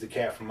think he's the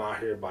cat from out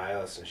here by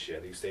us and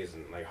shit. He stays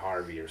in like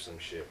Harvey or some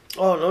shit.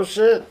 Oh, no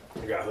shit.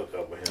 We gotta hook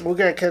up with him. We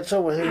gotta catch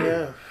up with him,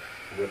 yeah.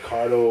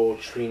 Ricardo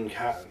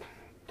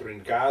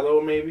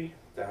Trincado, maybe? Is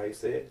that how you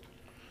say it?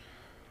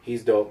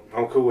 He's dope.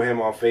 I'm cool with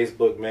him on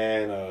Facebook,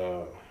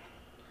 man.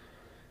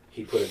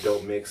 He put a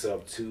dope mix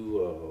up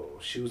too.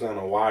 Shoes on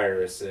a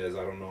Wire, it says.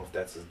 I don't know if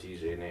that's his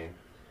DJ name.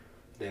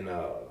 Then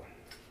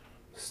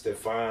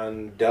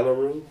Stefan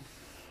Delarue,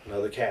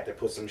 another cat that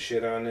put some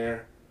shit on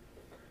there.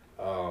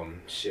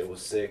 Shit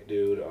was sick,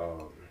 dude.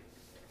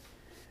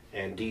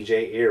 And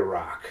DJ Ear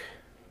Rock,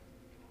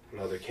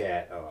 another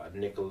cat.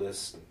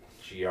 Nicholas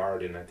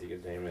Giardin, I think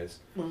his name is.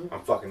 Mm-hmm.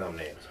 I'm fucking up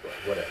names, but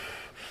whatever.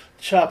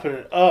 Chopping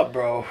it up,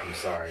 bro. I'm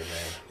sorry,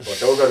 man. But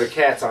those are the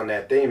cats on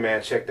that thing,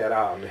 man. Check that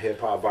out on the Hip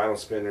Hop Vinyl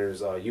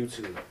Spinners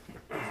YouTube.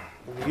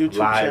 YouTube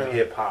live channel.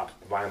 hip hop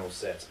vinyl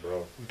sets,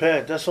 bro.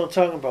 Bet, that's what I'm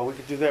talking about. We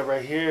could do that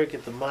right here,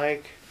 get the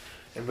mic,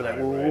 and be like,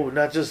 Right, we'll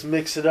not just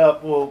mix it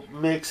up, we'll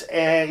mix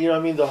and, you know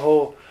what I mean, the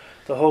whole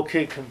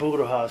kid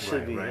caboodle how it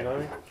should be, you know what I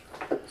mean?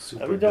 Super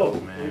That'd be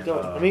dope, man. That'd be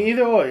dope. I mean,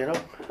 either or, you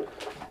know?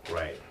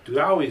 Right. Dude,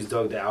 I always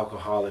dug the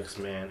Alcoholics,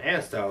 man,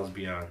 and Styles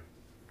Beyond.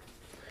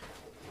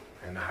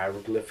 And the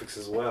Hieroglyphics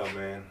as well,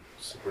 man.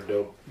 Super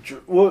dope.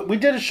 Well, we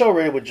did a show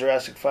already with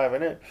Jurassic 5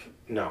 in it.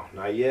 No,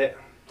 not yet.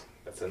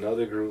 That's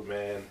another group,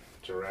 man.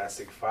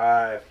 Jurassic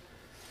 5.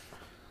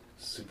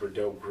 Super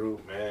dope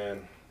group,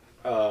 man.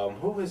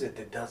 Who is it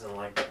that doesn't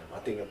like them? I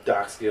think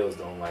Doc Skills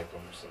don't like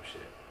them or some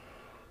shit.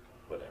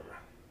 Whatever.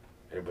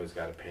 Everybody's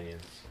got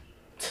opinions.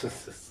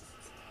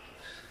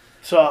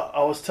 So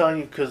I was telling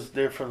you, because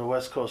they're from the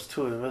West Coast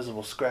too,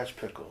 Invisible Scratch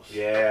Pickles.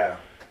 Yeah.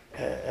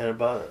 And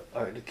about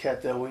the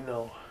cat that we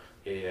know.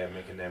 Yeah,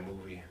 making that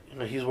movie. You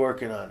know, he's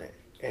working on it.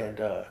 And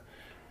the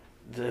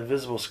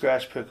Invisible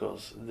Scratch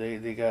Pickles, they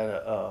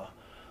got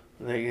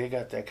they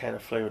got that kind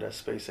of flavor, that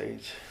space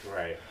age.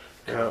 Right.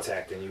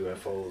 Contacting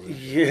UFOs.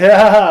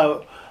 Yeah.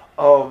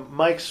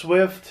 Mike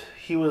Swift,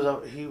 he was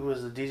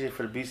the DJ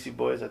for the Beastie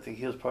Boys. I think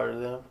he was part of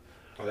them.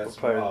 Oh, that's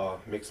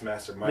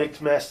Mixmaster Mike.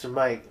 Mixmaster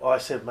Mike. Oh, I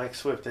said Mike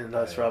Swift, and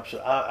that's Rob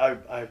Swift. I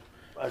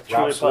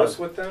Rob Swift's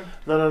with them?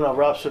 No.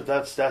 Rob Swift.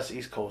 That's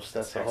East Coast.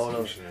 That's a whole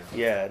other.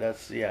 Yeah,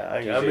 that's I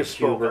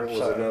misspoke. Qbert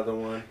was another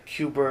one.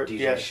 Qbert.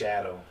 DJ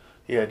Shadow.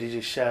 Yeah,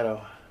 DJ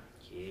Shadow.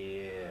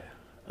 Yeah.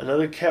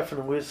 Another cat from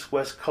the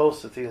West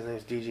Coast. I think his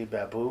name's DJ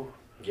Babu.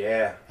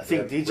 Yeah. I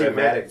think DJ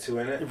Redmatic too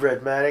in it.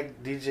 Redmatic.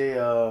 DJ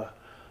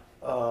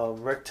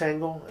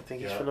Rectangle. I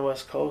think he's from the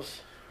West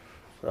Coast.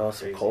 Oh,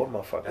 some cold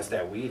motherfuckers. That's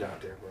that weed out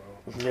there, bro.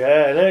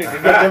 Yeah, they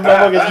got them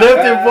motherfuckers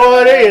lifting,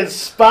 boy. They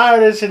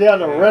inspired this shit. They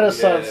on a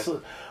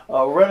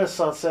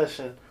Renaissance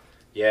session.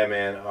 Yeah,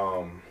 man.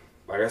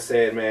 Like I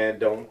said, man,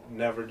 don't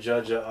never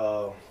judge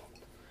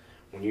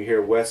when you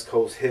hear West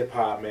Coast hip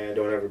hop, man.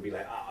 Don't ever be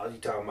like, oh, you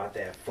talking about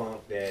that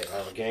funk, that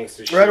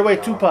gangster shit. Right away,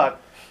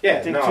 Tupac. Yeah,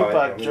 I think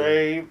Tupac,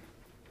 Dre,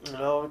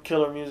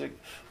 killer music,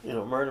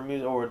 murder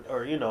music, or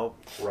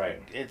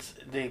right.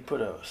 They put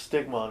a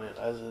stigma on it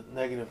as a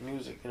negative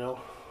music,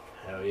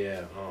 Hell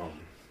yeah.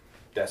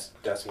 That's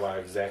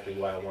exactly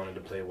why I wanted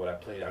to play what I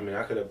played. I mean,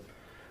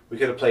 we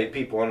could have played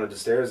People Under the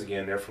Stairs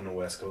again. They're from the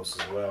West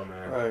Coast as well,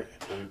 man. Right.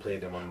 But we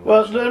played them on the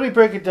Well, let me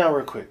break it down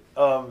real quick.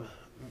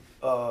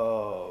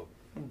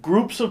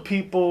 Groups of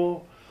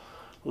people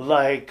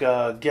like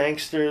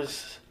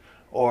gangsters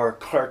or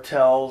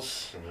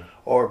cartels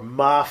or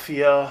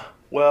mafia.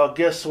 Well,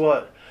 guess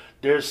what?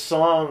 There's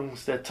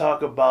songs that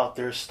talk about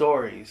their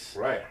stories.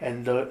 Right.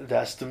 And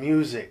that's the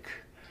music.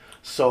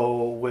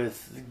 So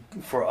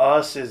for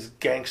us is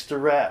gangster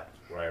rap.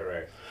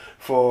 Right.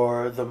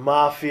 For the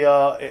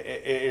mafia,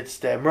 it's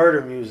that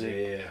murder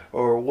music,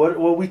 or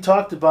what we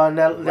talked about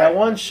in that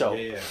one show.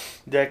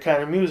 That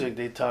kind of music.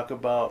 They talk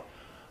about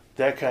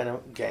that kind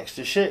of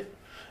gangster shit.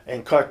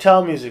 And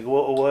cartel music,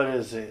 what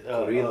is it?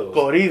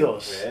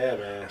 Corridos. Yeah,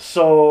 man.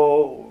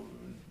 So,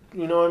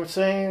 you know what I'm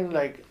saying?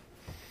 Like,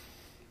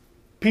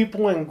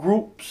 people in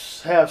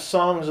groups have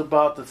songs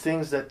about the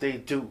things that they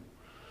do.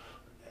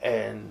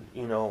 And,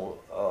 you know,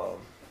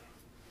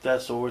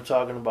 that's what we're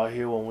talking about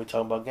here when we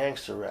talk about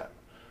gangster rap.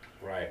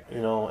 Right. You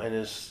know, and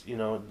it's, you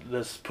know,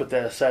 let's put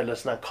that aside.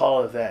 Let's not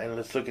call it that. And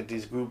let's look at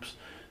these groups,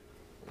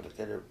 look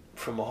at it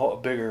from a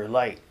bigger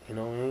light. You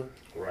know what I mean?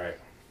 Right.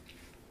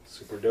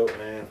 Super dope,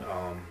 man.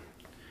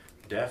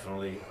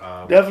 Definitely.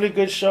 Definitely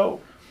good show.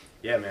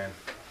 Yeah, man.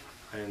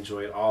 I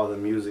enjoyed all the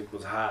music.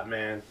 Was hot,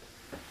 man.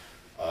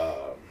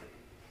 I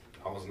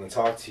was gonna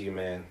talk to you,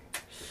 man.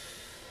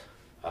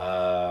 I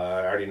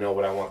already know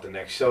what I want the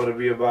next show to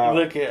be about.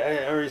 Look at,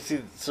 I already see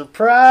the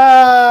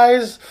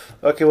surprise.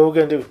 Okay, what we're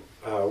gonna do?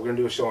 We're gonna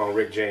do a show on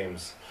Rick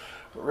James.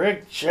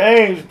 Rick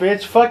James,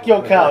 bitch. Fuck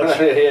your couch.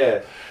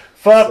 Yeah.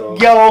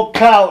 Fuck your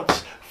couch.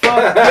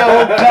 Fuck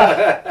your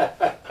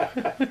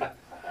couch.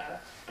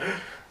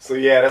 So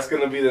yeah, that's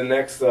gonna be the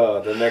next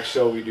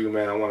show we do,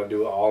 man. I want to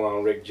do it all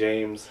on Rick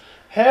James.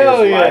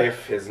 Hell his yeah.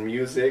 life, his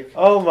music.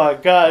 Oh my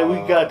God, we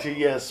got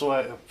to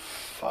what?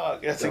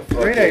 Fuck, that's a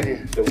great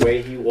idea. The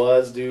way he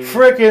was, dude.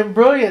 Freaking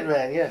brilliant,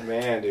 man. Yeah.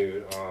 Man,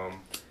 dude.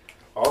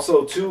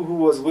 Also, too, who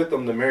was with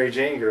them? The Mary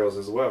Jane girls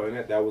as well, isn't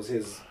it? That was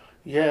his.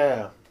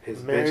 Yeah.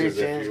 His Mary bitches,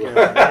 Jane's if you will.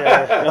 girl.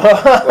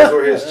 Yeah. Those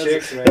were his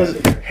chicks,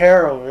 man.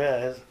 Harem,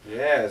 yeah.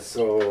 Yeah,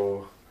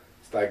 so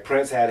it's like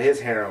Prince had his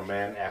harem,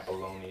 man.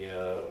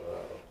 Apollonia,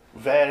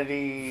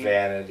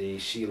 Vanity,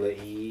 Sheila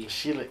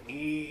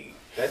E.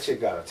 That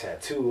chick got a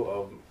tattoo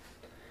of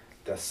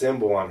the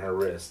symbol on her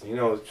wrist. You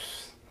know,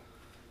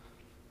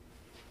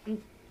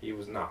 he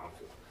was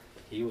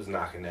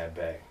knocking that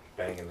back,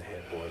 banging the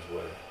headboards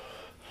with her.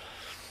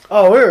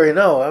 Oh, we already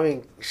know. I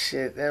mean,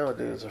 shit, that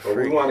dude's a freak.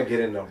 But we want to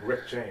get into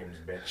Rick James,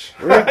 bitch.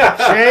 Rick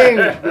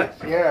James,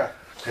 bitch, yeah.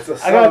 It's a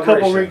I got a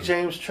couple celebration. Rick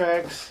James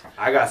tracks.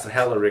 I got some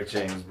hella Rick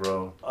James,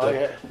 bro. Oh,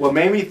 yeah. What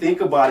made me think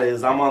about it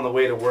is I'm on the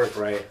way to work,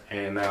 right?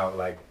 And now,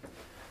 like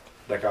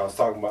I was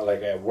talking about,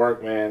 like at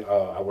work, man,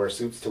 I wear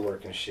suits to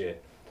work and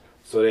shit.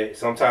 So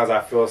sometimes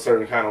I feel a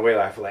certain kind of way,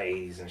 like I feel like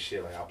 80s and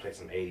shit. Like I'll play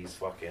some 80s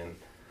fucking,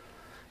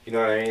 you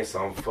know what I mean?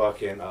 Some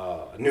fucking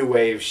new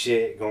wave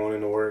shit going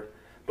into work.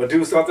 But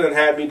dude, something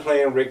had me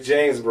playing Rick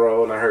James,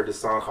 bro, and I heard this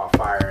song called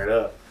Fire It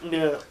Up.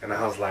 Yeah. And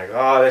I was like,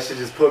 oh, that shit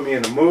just put me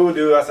in the mood,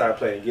 dude. I started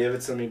playing Give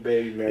It To Me,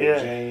 Baby, Mary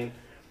Jane.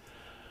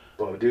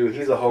 But dude,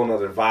 he's a whole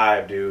nother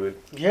vibe, dude.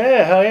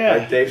 Yeah, hell yeah.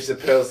 Like Dave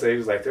Chappelle said, he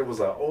was like, there was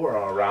an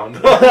aura around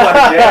him. I'm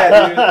like,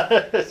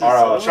 yeah, dude.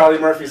 Or Charlie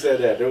Murphy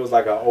said that. There was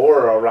like an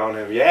aura around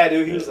him. Yeah,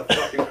 dude, he was a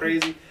fucking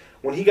crazy.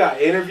 When he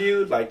got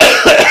interviewed, like,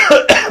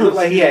 it looked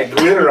like he had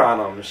glitter on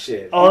him and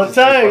shit. All the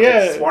time,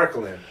 yeah.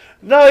 Sparkling.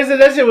 No, he said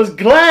that shit was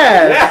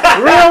glass.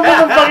 Real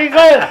motherfucking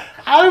glass.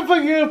 How the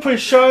fuck you gonna put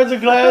shards of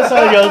glass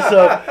on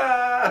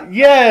yourself?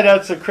 Yeah,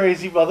 that's a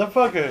crazy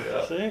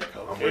motherfucker. See?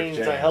 Cocaine's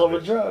a hell of a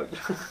drug.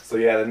 So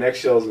yeah, the next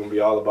show is gonna be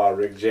all about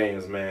Rick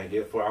James, man.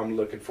 I'm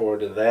looking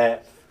forward to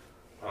that.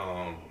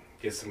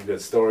 Get some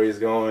good stories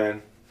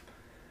going.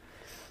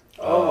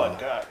 Oh my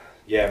God.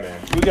 Yeah,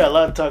 man. We got a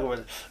lot to talk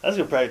about. That's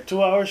gonna probably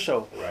 2-hour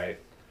show. Right.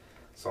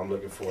 So I'm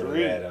looking forward to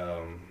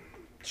that.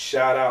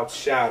 Shout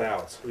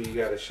outs. Who you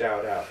got to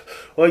shout out?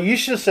 Well, you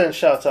should send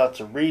shouts out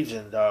to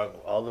Region, dog.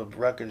 All the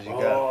records you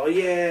got. Oh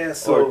yeah.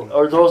 So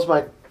or those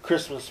my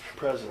Christmas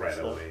presents. Right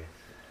away.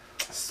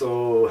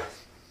 So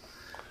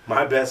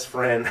my best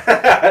friend,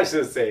 I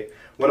should say,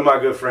 one of my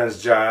good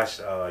friends, Josh.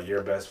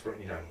 Your best friend,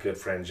 good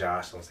friend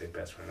Josh. Don't say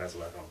best friend. That's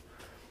what I don't.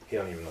 He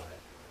don't even know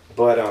that.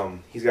 But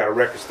he's got a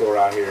record store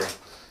out here.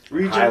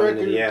 Region Highland,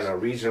 Records? Indiana.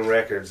 Region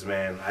Records,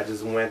 man. I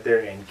just went there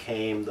and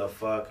came the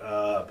fuck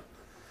up.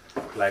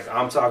 Like,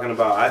 I'm talking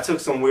about, I took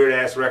some weird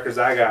ass records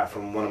I got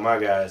from one of my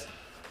guys,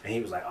 and he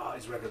was like, oh,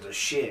 these records are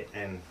shit.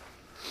 And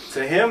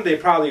to him, they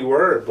probably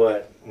were,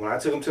 but when I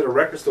took him to the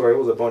record store, it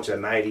was a bunch of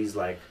 90s,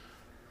 like,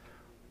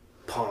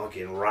 punk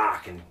and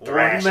rock and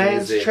thrash One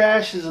man's music.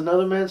 trash is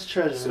another man's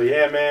treasure. So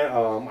yeah, man,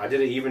 I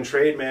did an even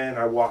trade, man.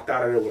 I walked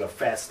out of there with a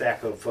fat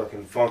stack of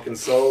fucking funk and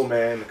soul,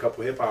 man, a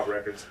couple hip-hop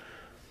records.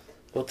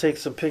 We'll take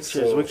some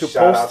pictures. So we could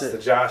shout post outs it.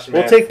 to Josh,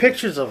 man. We'll take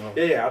pictures of them.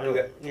 Yeah, I'll do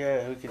that.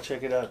 Yeah, we can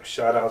check it out.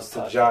 Shout outs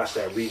to Josh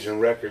at Region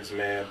Records,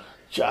 man.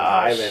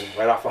 Josh. Island,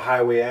 right off of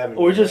Highway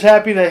Avenue. We're just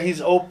happy that he's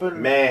open.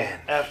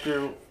 Man.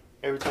 After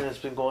everything that's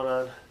been going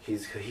on.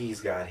 He's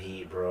got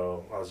heat,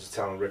 bro. I was just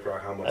telling Rick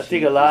Rock how much I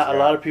think heat a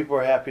lot of people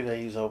are happy that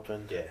he's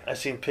open. Yeah. I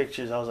seen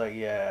pictures. I was like,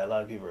 yeah, a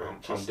lot of people are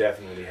I'm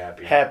definitely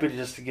happy. Happy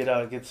just to get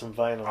out and get some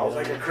vinyl. I was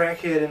like a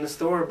crackhead in the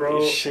store,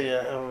 bro.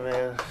 Shit, oh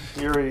man.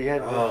 You already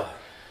had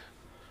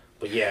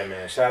But yeah,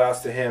 man, shout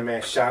outs to him,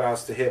 man. Shout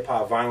outs to Hip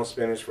Hop Vinyl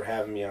Spinners for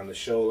having me on the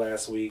show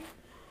last week.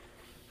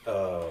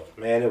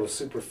 Man, it was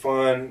super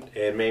fun.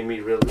 It made me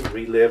really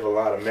relive a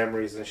lot of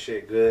memories and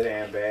shit, good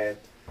and bad.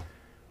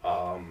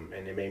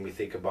 And it made me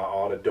think about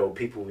all the dope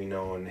people we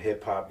know in the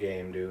hip hop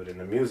game, dude, in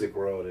the music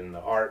world, in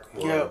the art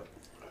world. Yeah.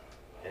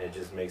 And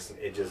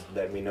it just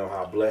let me know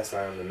how blessed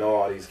I am to know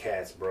all these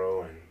cats,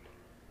 bro, and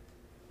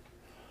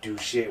do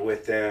shit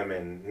with them,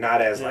 and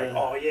not as like,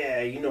 oh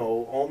yeah, you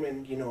know,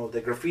 Omen, you know, the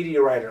graffiti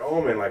writer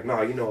Omen, like,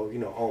 no, you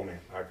know Omen,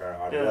 like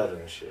our brother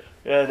and shit.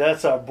 Yeah,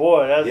 that's our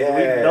boy. We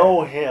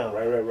know him.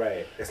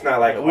 Right. It's not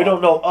like we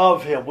don't know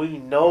of him. We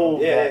know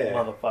that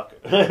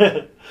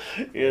motherfucker.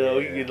 You know,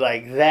 you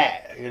like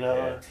that. You know.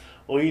 Yeah.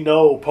 We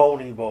know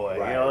Pony Boy,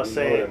 right. You know what I'm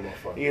saying?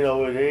 You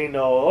know, they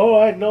know, oh,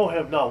 I know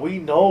him. No, we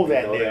know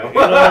that nigga. You know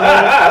what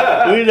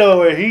I'm saying? We know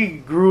where he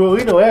grew.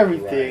 We know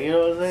everything. Right. You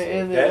know what I'm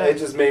saying? So it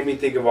just made me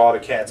think of all the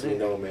cats we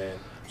know, man.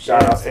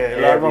 Shout out to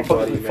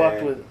everybody, man.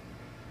 Fucked with.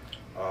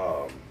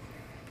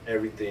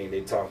 Everything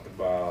they talked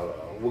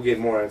about. We'll get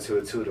more into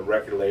it, too. The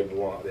record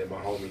label that my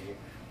homie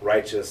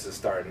Righteous is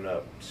starting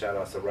up. Shout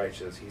out to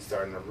Righteous. He's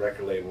starting a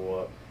record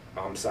label up.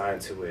 I'm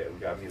signed to it. We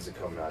got music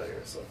coming out of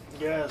here. So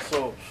yeah,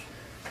 so...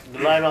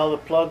 line all the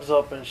plugs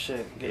up and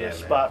shit. Get a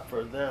spot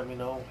for them, you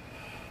know.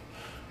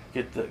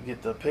 Get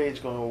the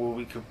page going where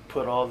we could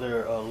put all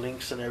their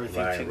links and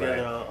everything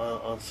together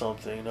on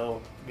something, you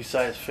know.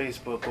 Besides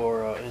Facebook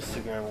or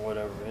Instagram or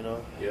whatever, you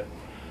know. Yeah.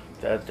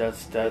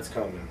 That's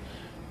coming.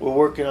 We're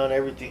working on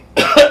everything,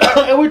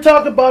 and we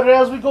talk about it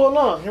as we go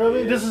along. You know what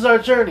I mean? This is our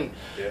journey,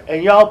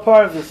 and y'all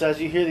part of this as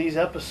you hear these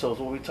episodes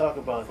where we talk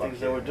about things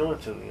that we're doing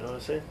too. You know what I'm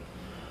saying?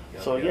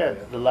 So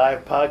the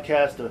live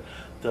podcast, the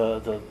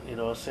you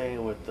know what I'm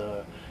saying, with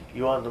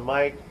you on the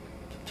mic,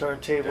 the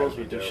turntables,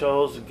 we do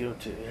shows, we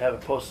have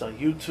it posted on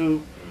YouTube.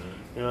 You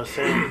know what I'm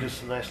saying? We do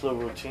some nice little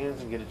routines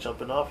and get it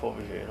jumping off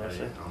over here. You know what I'm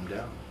saying? I'm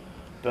down.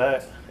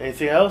 But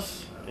anything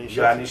else? You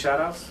got any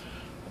shout outs?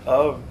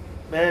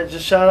 Man,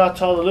 just shout out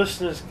to all the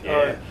listeners.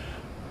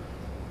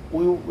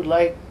 We would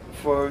like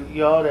for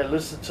y'all that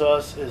listen to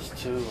us is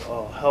to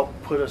help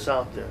put us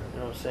out there. You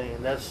know what I'm saying?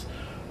 And that's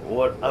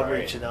what I'm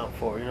reaching out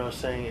for, you know what I'm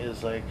saying,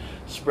 is like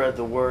spread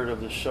the word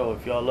of the show.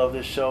 If y'all love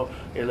this show,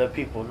 let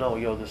people know,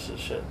 yo, this is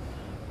shit.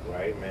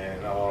 Right, man.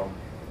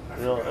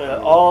 You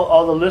know,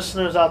 all the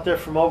listeners out there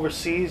from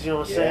overseas, you know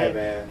what I'm saying,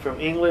 man. From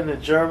England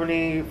and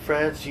Germany,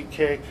 France,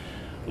 UK.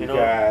 We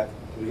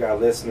got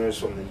listeners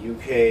from the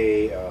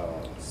UK,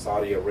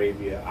 Saudi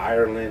Arabia,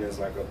 Ireland is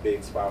like a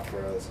big spot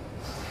for us.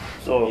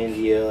 So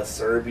India,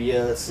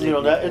 Serbia, Singapore,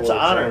 you know, it's an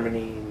honor.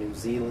 Germany, New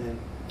Zealand.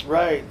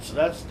 Right, so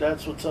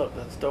that's what's up.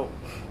 That's dope.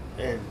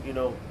 And you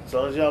know, as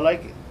long as y'all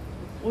like it,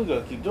 we're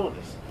gonna keep doing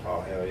this.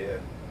 Oh hell yeah!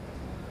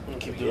 We'll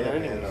keep doing it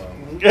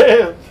anyways.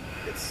 Yeah.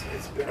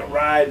 It's been a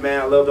ride,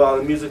 man. I loved all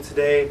the music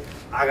today.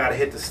 I gotta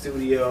hit the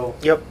studio.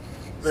 Yep,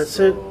 that's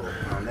it.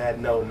 On that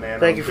note, man.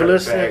 Thank you for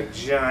listening,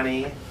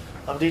 Johnny.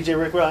 I'm DJ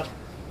Rick Rock.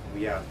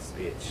 We out, this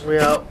bitch. We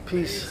out.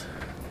 Peace.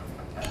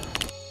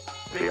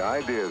 The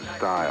idea of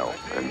style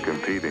and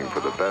competing for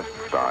the best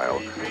style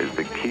is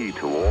the key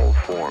to all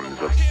forms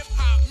of